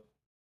stepped it up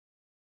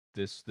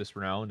this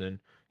round, and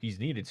he's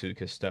needed to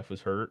because Steph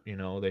was hurt.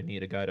 They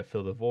need a guy to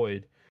fill the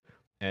void,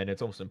 and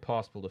it's almost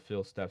impossible to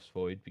fill Steph's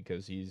void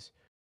because he's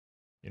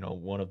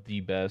one of the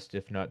best,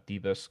 if not the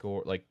best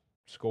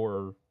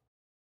scorer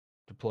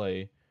to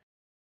play,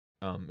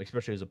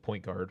 especially as a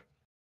point guard.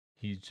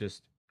 He's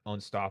just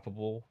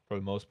unstoppable for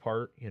the most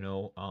part.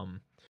 And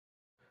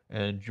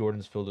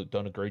Jordan's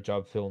done a great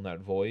job filling that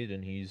void,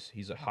 and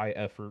he's a high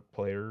effort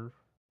player.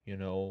 You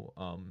know,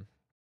 um,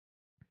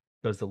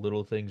 does the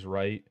little things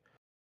right,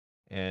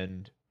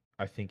 and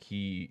I think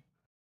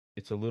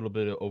it's a little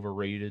bit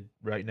overrated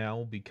right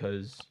now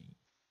because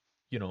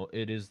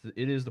it is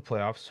the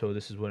playoffs, so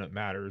this is when it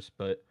matters.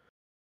 But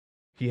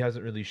he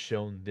hasn't really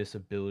shown this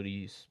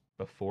abilities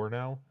before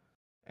now,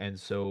 and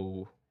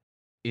so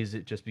is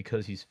it just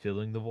because he's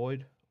filling the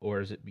void,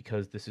 or is it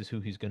because this is who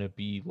he's going to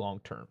be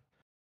long term?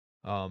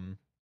 Um,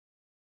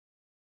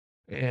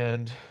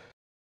 and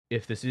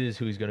if this is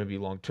who he's going to be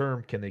long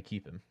term, can they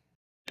keep him?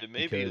 It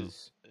may be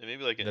Because it may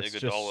be like an that's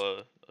just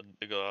Iguodala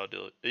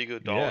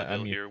yeah. I deal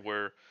mean, here,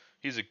 where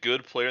he's a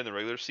good player in the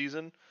regular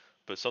season,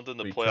 but something in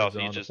the he turns playoffs,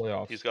 it on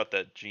the he's playoffs. got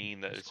that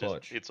gene that He's it's just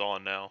clutch, it's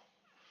on now.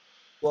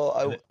 Well,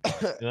 and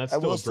that's I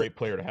still will a say, great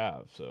player to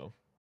have. So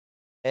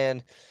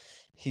and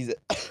he's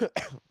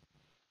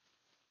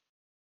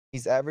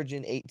he's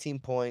averaging 18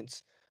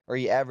 points, or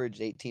he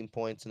averaged 18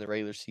 points in the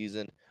regular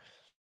season.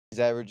 He's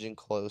averaging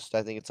close.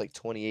 I think it's like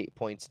 28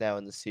 points now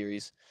in the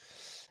series.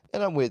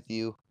 And I'm with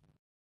you.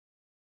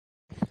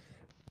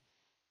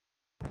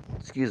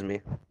 Excuse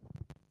me.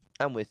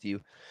 I'm with you.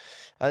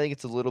 I think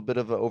it's a little bit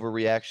of an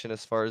overreaction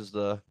as far as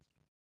the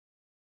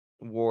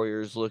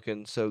Warriors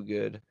looking so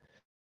good.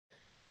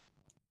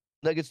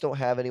 Nuggets don't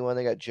have anyone.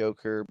 They got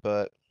Joker,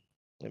 but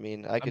I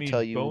mean, I I could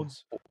tell mean, you.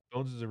 Bones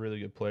is a really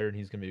good player, and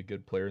he's gonna be a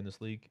good player in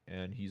this league,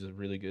 and he's a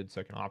really good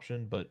second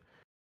option. But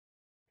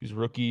he's a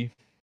rookie,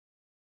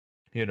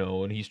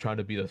 and he's trying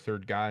to be the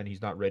third guy, and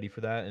he's not ready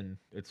for that, and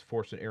it's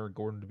forcing Aaron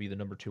Gordon to be the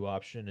number 2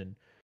 option, and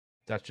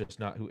that's just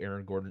not who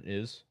Aaron Gordon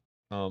is.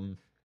 Um,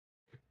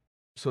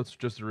 so it's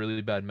just a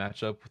really bad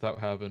matchup without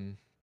having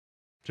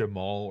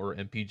Jamal or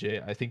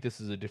MPJ. I think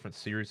this is a different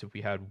series if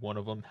we had one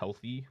of them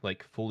healthy,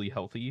 like fully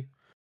healthy.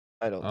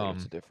 I don't think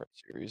it's a Um, different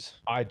series.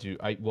 I do.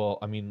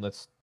 I mean,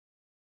 let's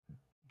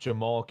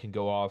Jamal can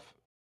go off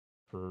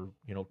for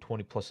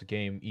 20 plus a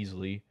game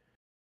easily,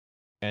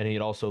 and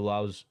it also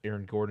allows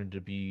Aaron Gordon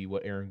to be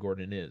what Aaron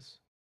Gordon is.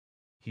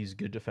 He's a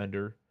good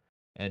defender,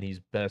 and he's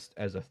best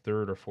as a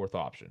third or fourth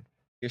option.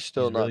 You're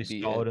still He's really not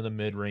beating. solid in the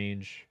mid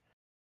range,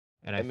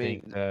 and I I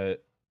think mean,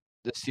 that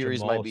the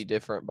series might be Jamal's.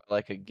 different by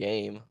like a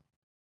game, I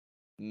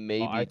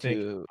maybe think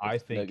two if I the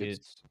think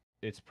Nuggets.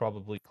 it's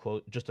probably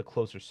just a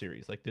closer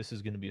series. Like this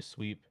is going to be a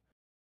sweep.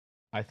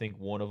 I think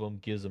one of them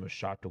gives them a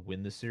shot to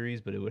win the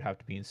series, but it would have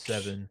to be in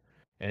 7,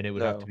 and it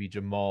would have to No. be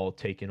Jamal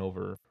taking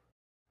over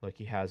like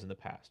he has in the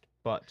past.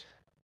 But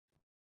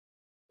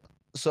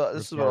So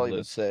this is what I'll even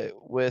regardless, say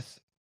with,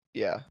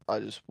 yeah,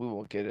 we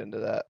won't get into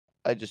that.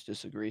 I just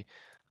disagree.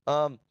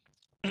 Um,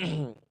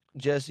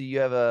 Jesse, you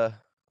have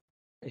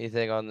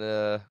anything on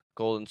the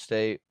Golden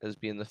State as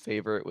being the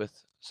favorite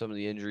with some of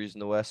the injuries in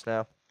the West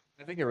now?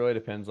 I think it really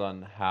depends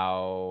on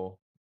how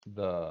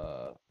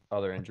the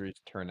other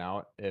injuries turn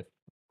out. If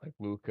like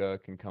Luca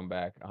can come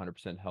back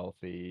 100%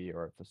 healthy,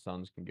 or if the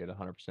Suns can get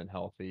 100%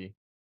 healthy,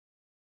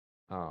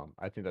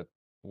 I think that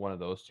one of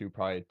those two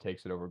probably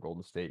takes it over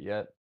Golden State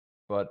yet.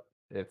 But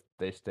if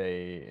they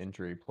stay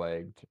injury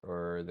plagued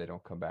or they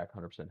don't come back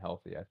 100%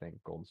 healthy, I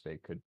think Golden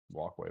State could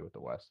walk away with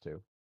the West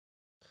too.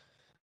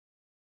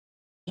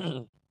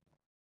 All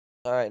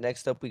right,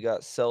 next up we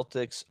got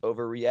Celtics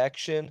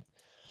overreaction.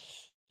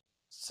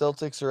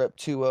 Celtics are up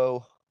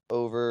 2-0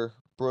 over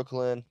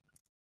Brooklyn.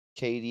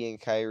 KD and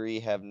Kyrie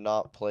have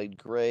not played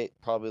great.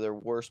 Probably their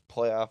worst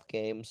playoff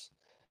games.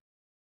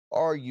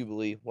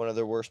 Arguably one of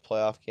their worst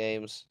playoff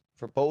games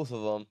for both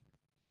of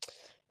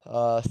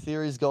them.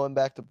 Theory's going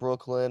back to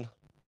Brooklyn.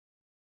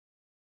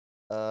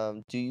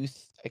 I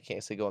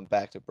can't say going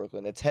back to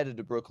Brooklyn. It's headed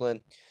to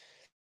Brooklyn.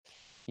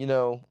 I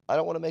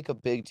don't want to make a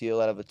big deal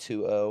out of a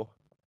 2-0.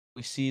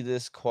 We see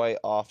this quite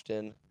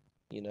often.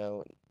 You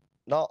know,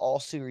 not all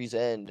series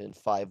end in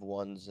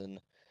 5-1s and,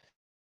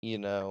 you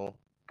know,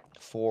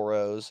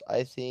 4-0s.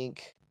 I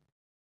think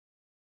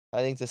the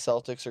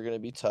Celtics are going to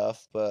be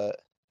tough, but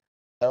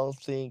I don't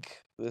think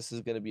this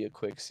is going to be a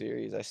quick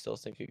series. I still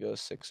think it goes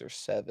 6 or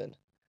 7.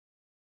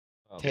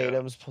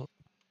 Yeah.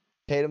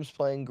 Tatum's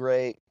playing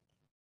great.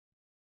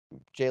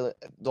 Jalen,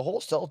 the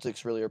whole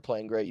Celtics really are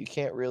playing great. You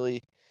can't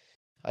really.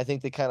 I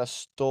think they kind of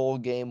stole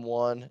game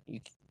one.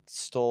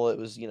 Stole it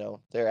was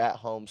they're at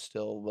home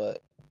still,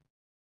 but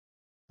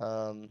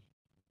and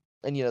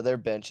their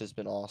bench has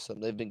been awesome.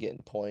 They've been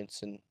getting points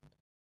from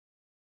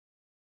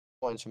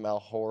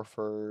Al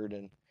Horford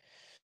and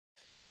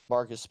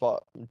Marcus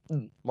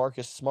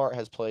Smart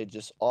has played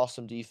just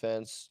awesome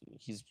defense.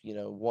 He's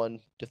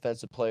won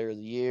Defensive Player of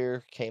the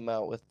Year. Came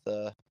out with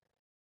the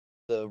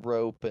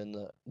rope and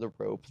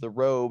the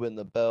robe and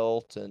the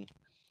belt, and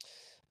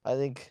I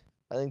think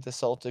I think the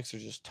Celtics are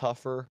just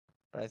tougher,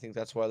 and I think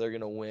that's why they're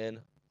gonna win.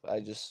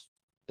 It's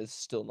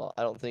still not.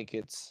 I don't think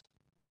it's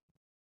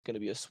gonna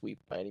be a sweep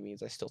by any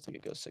means. I still think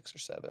it goes 6 or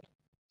 7.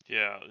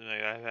 Yeah,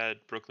 like, I had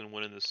Brooklyn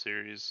winning this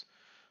series,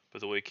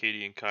 but the way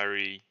Katie and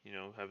Kyrie,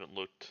 haven't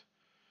looked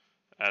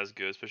as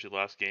good, especially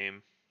last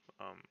game.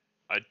 Um,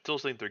 I still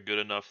think they're good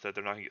enough that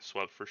they're not gonna get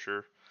swept for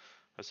sure.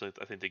 I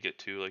think they get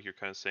 2, like you're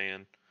kind of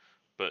saying,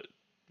 but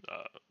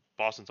uh,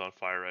 Boston's on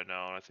fire right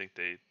now, and I think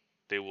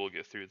they will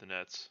get through the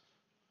Nets.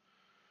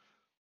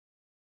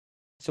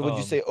 So would you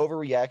um, say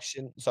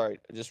overreaction? Sorry,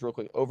 just real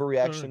quick, no, no,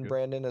 overreaction, good.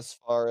 Brandon, as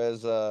far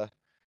as are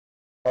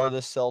the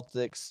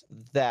Celtics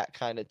that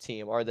kind of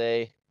team? Are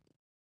they?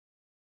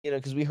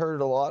 Because we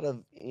heard a lot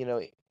of in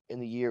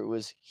the year it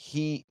was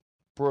Heat,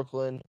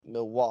 Brooklyn,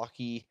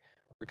 Milwaukee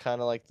were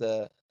kind of like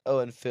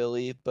and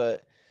Philly,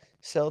 but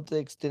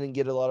Celtics didn't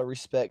get a lot of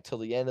respect till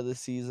the end of the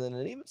season,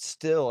 and even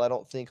still, I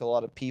don't think a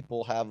lot of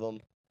people have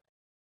them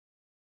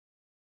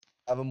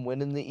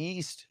winning the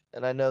East.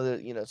 And I know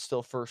that it's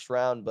still first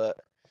round, but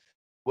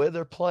the way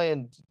they're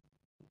playing,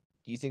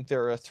 do you think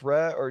they're a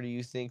threat, or do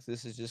you think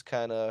this is just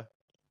kind of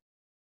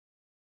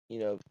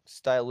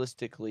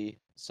stylistically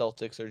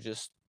Celtics are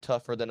just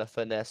tougher than a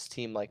finesse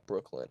team like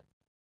Brooklyn?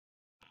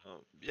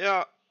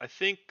 Yeah, I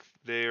think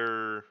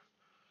they're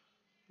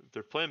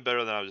playing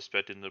better than I was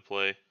expecting them to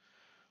play.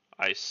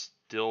 I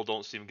still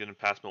don't see them getting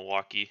past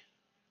Milwaukee.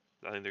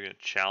 I think they're going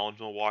to challenge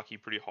Milwaukee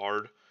pretty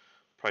hard.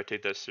 Probably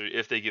take that series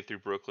if they get through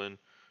Brooklyn.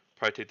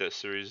 Probably take that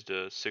series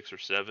to 6 or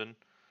 7.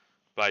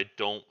 But I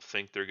don't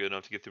think they're good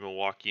enough to get through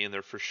Milwaukee, and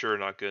they're for sure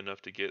not good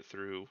enough to get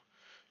through,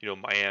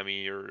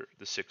 Miami or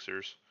the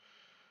Sixers.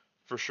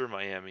 For sure,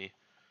 Miami.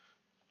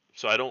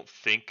 So I don't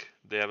think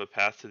they have a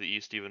path to the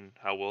East, even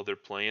how well they're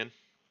playing.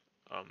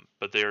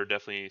 But they are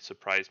definitely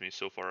surprised me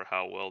so far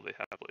how well they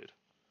have played.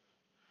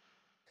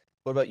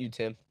 What about you,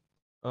 Tim?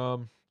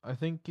 I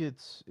think it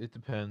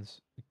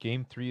depends.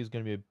 Game 3 is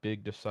going to be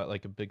a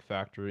like a big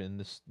factor in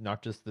this,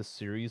 not just this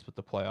series, but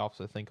the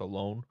playoffs. I think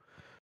alone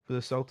for the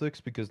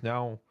Celtics, because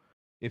now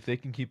if they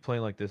can keep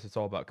playing like this, it's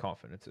all about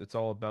confidence. It's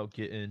all about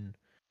getting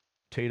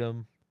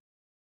Tatum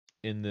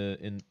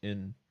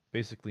in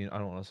basically, I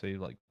don't want to say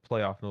like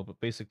playoff mode, but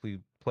basically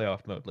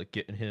playoff mode, like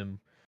getting him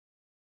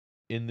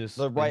The in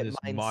right this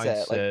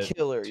mindset, like mindset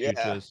killer, to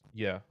yeah. just,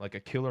 yeah, like a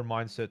killer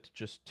mindset to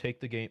just take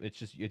the game.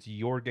 It's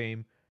your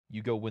game.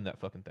 You go win that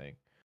fucking thing.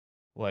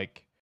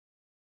 Like,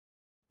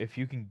 if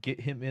you can get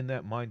him in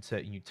that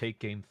mindset and you take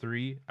game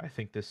 3, I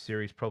think this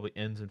series probably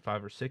ends in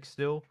 5 or 6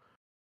 still.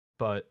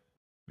 But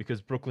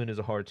because Brooklyn is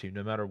a hard team,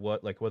 no matter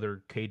what, like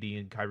whether KD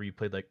and Kyrie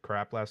played like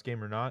crap last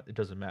game or not, it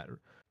doesn't matter.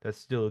 That's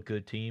still a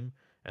good team,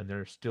 and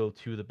they're still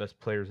two of the best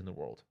players in the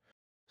world.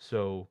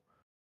 So,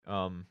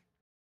 um,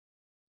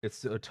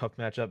 it's a tough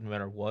matchup no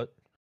matter what.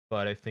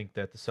 But I think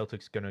that the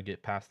Celtics gonna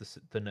get past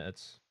the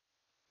Nets,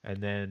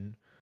 and then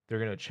they're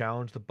gonna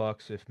challenge the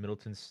Bucks if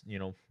Middleton's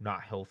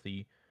not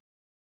healthy.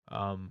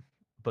 Um,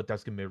 but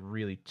that's gonna be a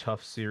really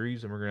tough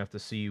series, and we're gonna have to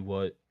see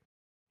what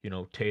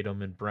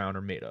Tatum and Brown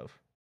are made of.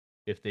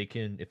 If they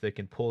can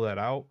pull that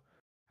out,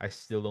 I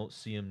still don't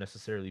see them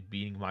necessarily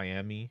beating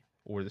Miami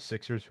or the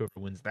Sixers, whoever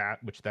wins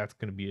that, which that's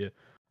gonna be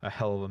a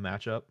hell of a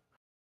matchup.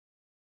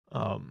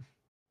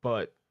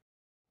 But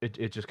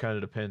it just kind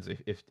of depends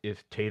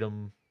if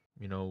Tatum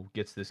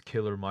gets this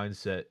killer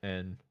mindset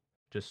and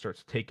just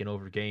starts taking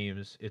over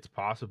games. It's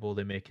possible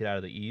they make it out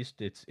of the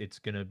East. It's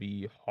gonna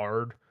be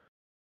hard,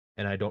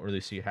 and I don't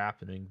really see it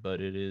happening,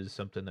 but it is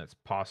something that's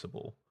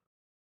possible.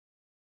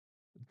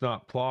 It's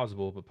not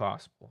plausible, but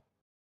possible.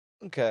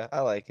 Okay, I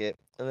like it.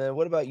 And then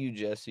what about you,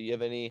 Jesse? You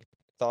have any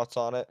thoughts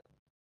on it?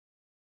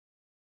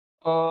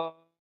 Uh,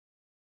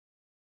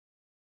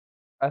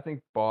 I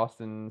think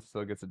Boston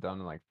still gets it done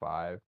in like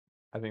 5.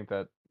 I think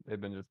that they've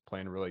been just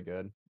playing really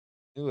good.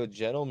 Ooh, a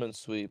gentleman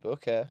sweep.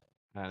 Okay.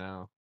 I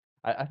know.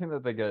 I think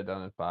that they get it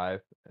done in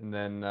 5, and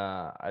then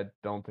I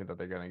don't think that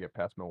they're gonna get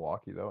past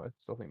Milwaukee though. I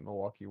still think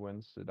Milwaukee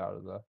wins it out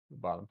of the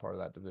bottom part of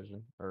that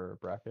division or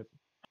bracket.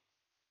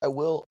 I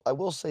will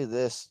say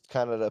this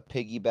kind of to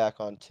piggyback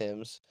on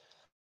Tim's.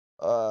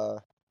 Uh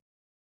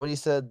when he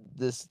said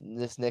this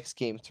next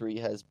game 3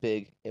 has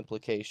big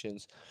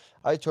implications,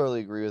 I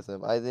totally agree with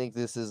him. I think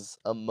this is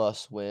a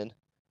must win.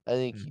 I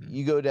think Hmm.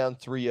 you go down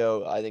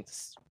 3-0, I think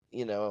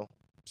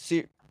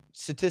se-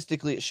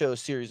 statistically it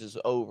shows series is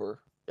over.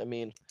 I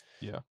mean,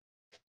 Yeah,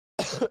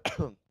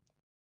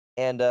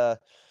 and I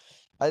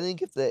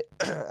think if they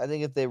I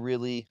think if they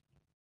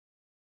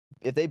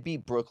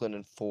beat Brooklyn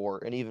in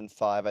 4 and even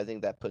 5, I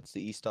think that puts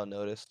the East on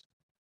notice.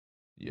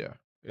 yeah.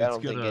 I It's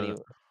don't think gonna any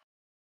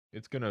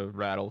it's gonna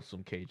rattle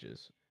some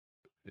cages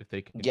if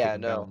they can take Yeah,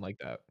 them no. down like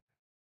that.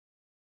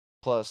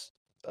 Plus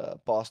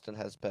Boston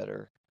has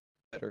better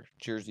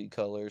jersey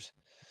colors.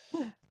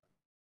 Yeah,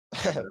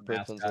 better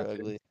Brooklyn's are mascot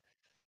too. ugly.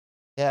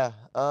 Yeah,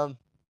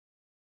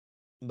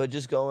 but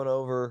just going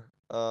over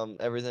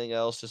everything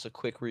else, just a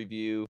quick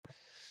review.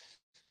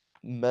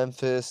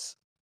 Memphis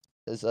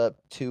is up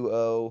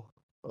 2-0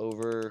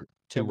 over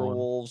 2-1.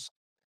 Timberwolves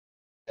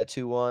at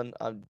 2-1.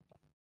 I'm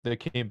They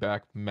came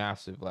back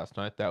massive last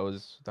night. That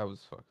was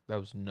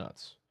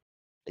nuts.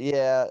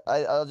 Yeah,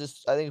 I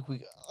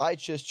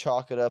just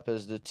chalk it up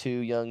as the two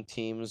young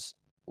teams,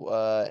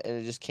 and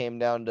it just came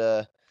down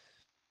to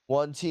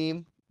one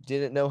team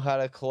didn't know how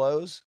to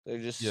close. They're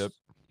Yep. just They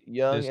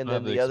young, just and don't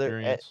have then the the other,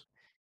 experience.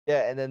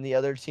 yeah, and then the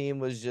other team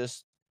was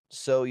just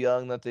so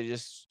young that they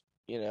just,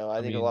 I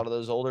I think a lot mean, of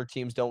those older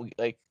teams don't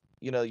like,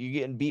 you're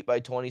getting beat by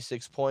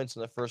 26 points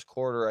in the first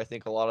quarter. I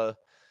think a lot of,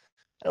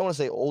 I don't want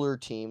to say older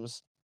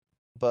teams,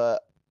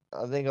 but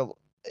I think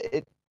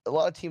a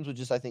lot of teams would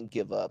just, I think,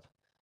 give up.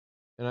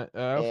 and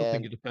I also think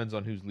And it depends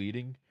on who's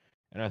leading.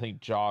 And I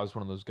think Ja is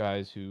one of those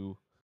guys who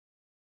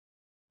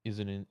is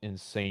an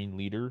insane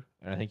leader,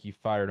 and I think he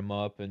fired him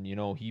up, and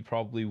he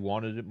probably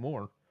wanted it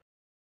more.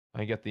 I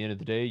think at the end of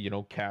the day,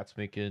 Cat's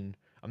making.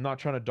 I'm not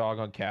trying to dog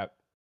on Cat.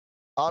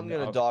 I'm And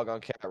gonna dog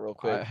on Cat real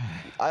quick.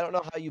 I, I don't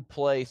know how you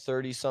play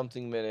 30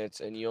 something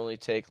minutes and you only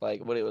take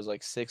like what it was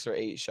like 6 or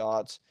 8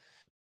 shots.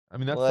 I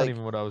mean, that's not Like,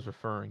 even what I was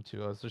referring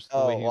to. I was just the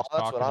way oh he well, was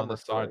that's what talking on I'm the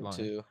referring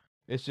sideline. to.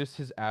 It's just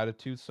his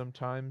attitude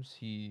sometimes.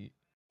 He's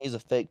a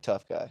fake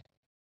tough guy.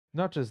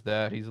 Not just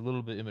that, he's a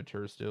little bit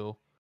immature still,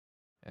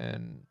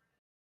 and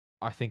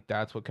I think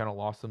that's what kind of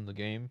lost him the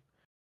game,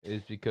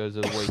 is because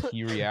of the way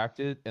he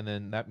reacted, and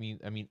then that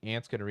means, I mean,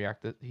 Ant's gonna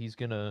react. That he's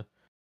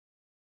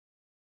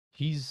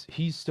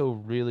still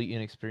really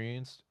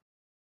inexperienced,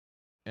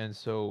 and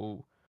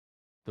so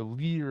the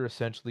leader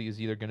essentially is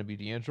either gonna be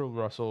D'Angelo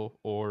Russell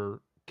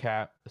or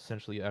Cat,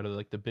 essentially out of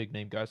like the big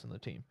name guys on the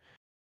team.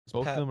 It's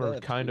Both of Pat them are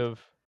Bev kind too. of.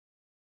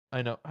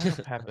 I know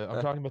Pat.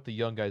 I'm talking about the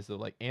young guys though.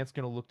 Like Ant's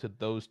gonna look to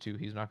those two.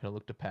 He's not gonna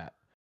look to Pat.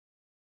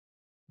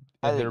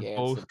 I And they're think Ant's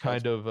the both best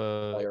kind of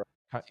player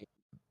on ki- the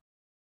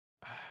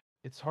team.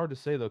 it's hard to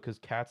say though, because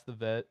Cat's the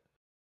vet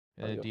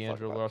I don't and give a fuck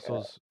D'Angelo about Cat.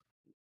 Russell's,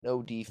 No you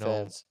know,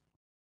 defense.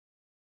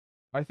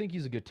 I think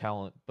he's a good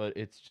talent, but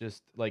it's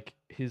just like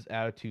his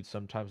attitude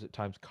sometimes at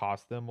times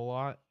costs them a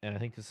lot, and I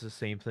think this is the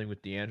same thing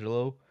with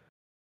D'Angelo.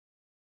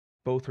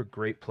 Both are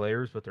great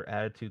players, but their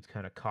attitudes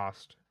kind of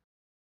cost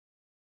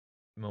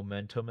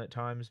momentum at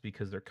times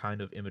because they're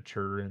kind of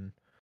immature and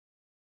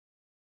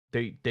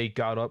they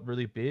got up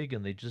really big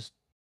and they just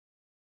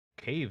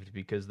caved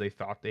because they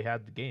thought they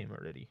had the game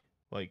already.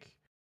 Like,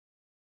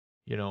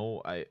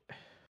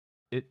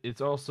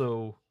 it's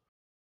also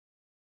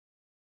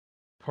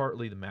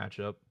partly the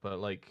matchup, but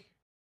like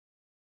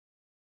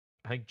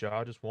I think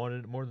Ja just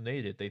wanted it more than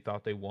they did. They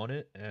thought they won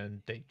it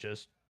and they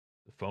just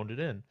phoned it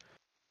in,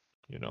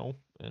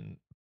 and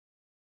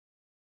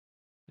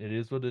it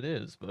is what it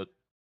is,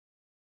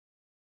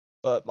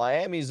 But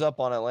Miami's up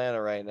on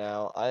Atlanta right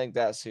now. I think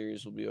that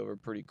series will be over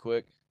pretty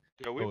quick.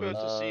 Are we Oh, about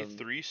is to it? see Um,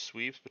 3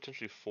 sweeps,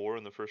 potentially 4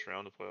 in the first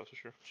round of playoffs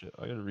this year? Shit,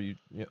 I gotta read.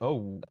 Yeah.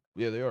 Oh,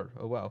 yeah, they are.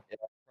 Oh, wow. yeah,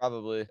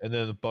 probably. And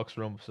then the Bucks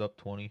are almost up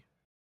 20.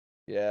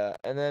 Yeah.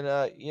 And then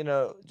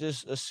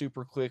just a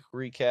super quick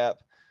recap.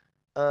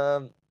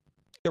 Um,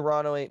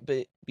 Toronto ain't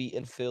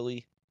beating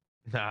Philly.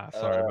 Nah,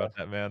 sorry Uh, about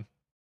that, man.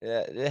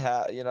 yeah,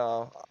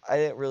 I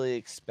didn't really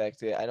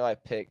expect it. I know I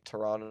picked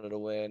Toronto to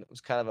win. It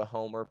was kind of a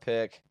homer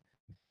pick.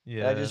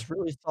 And I Yeah. just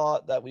really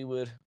thought that we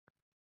would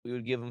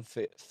give them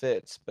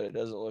fits, but it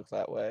doesn't look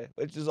that way,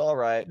 which is all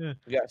right. Yeah.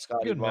 We got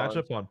Scotty Good Barnes.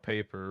 matchup on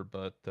paper,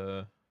 but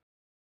But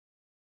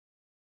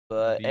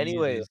Embiid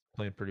anyway, is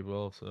playing pretty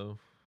well, so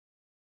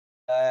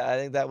I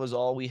think that was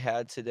all we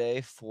had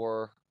today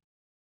for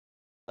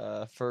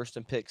first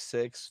and pick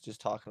six.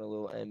 Just talking a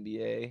little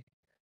NBA.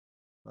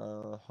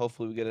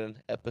 Hopefully we get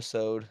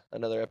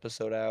another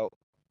episode out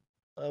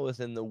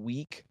within the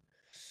week.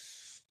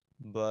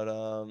 But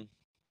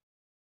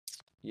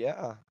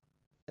yeah,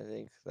 I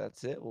think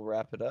that's it. We'll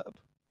wrap it up.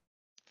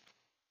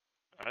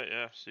 Alright,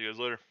 yeah. See you guys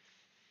later.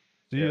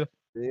 see Yeah. ya.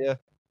 See ya.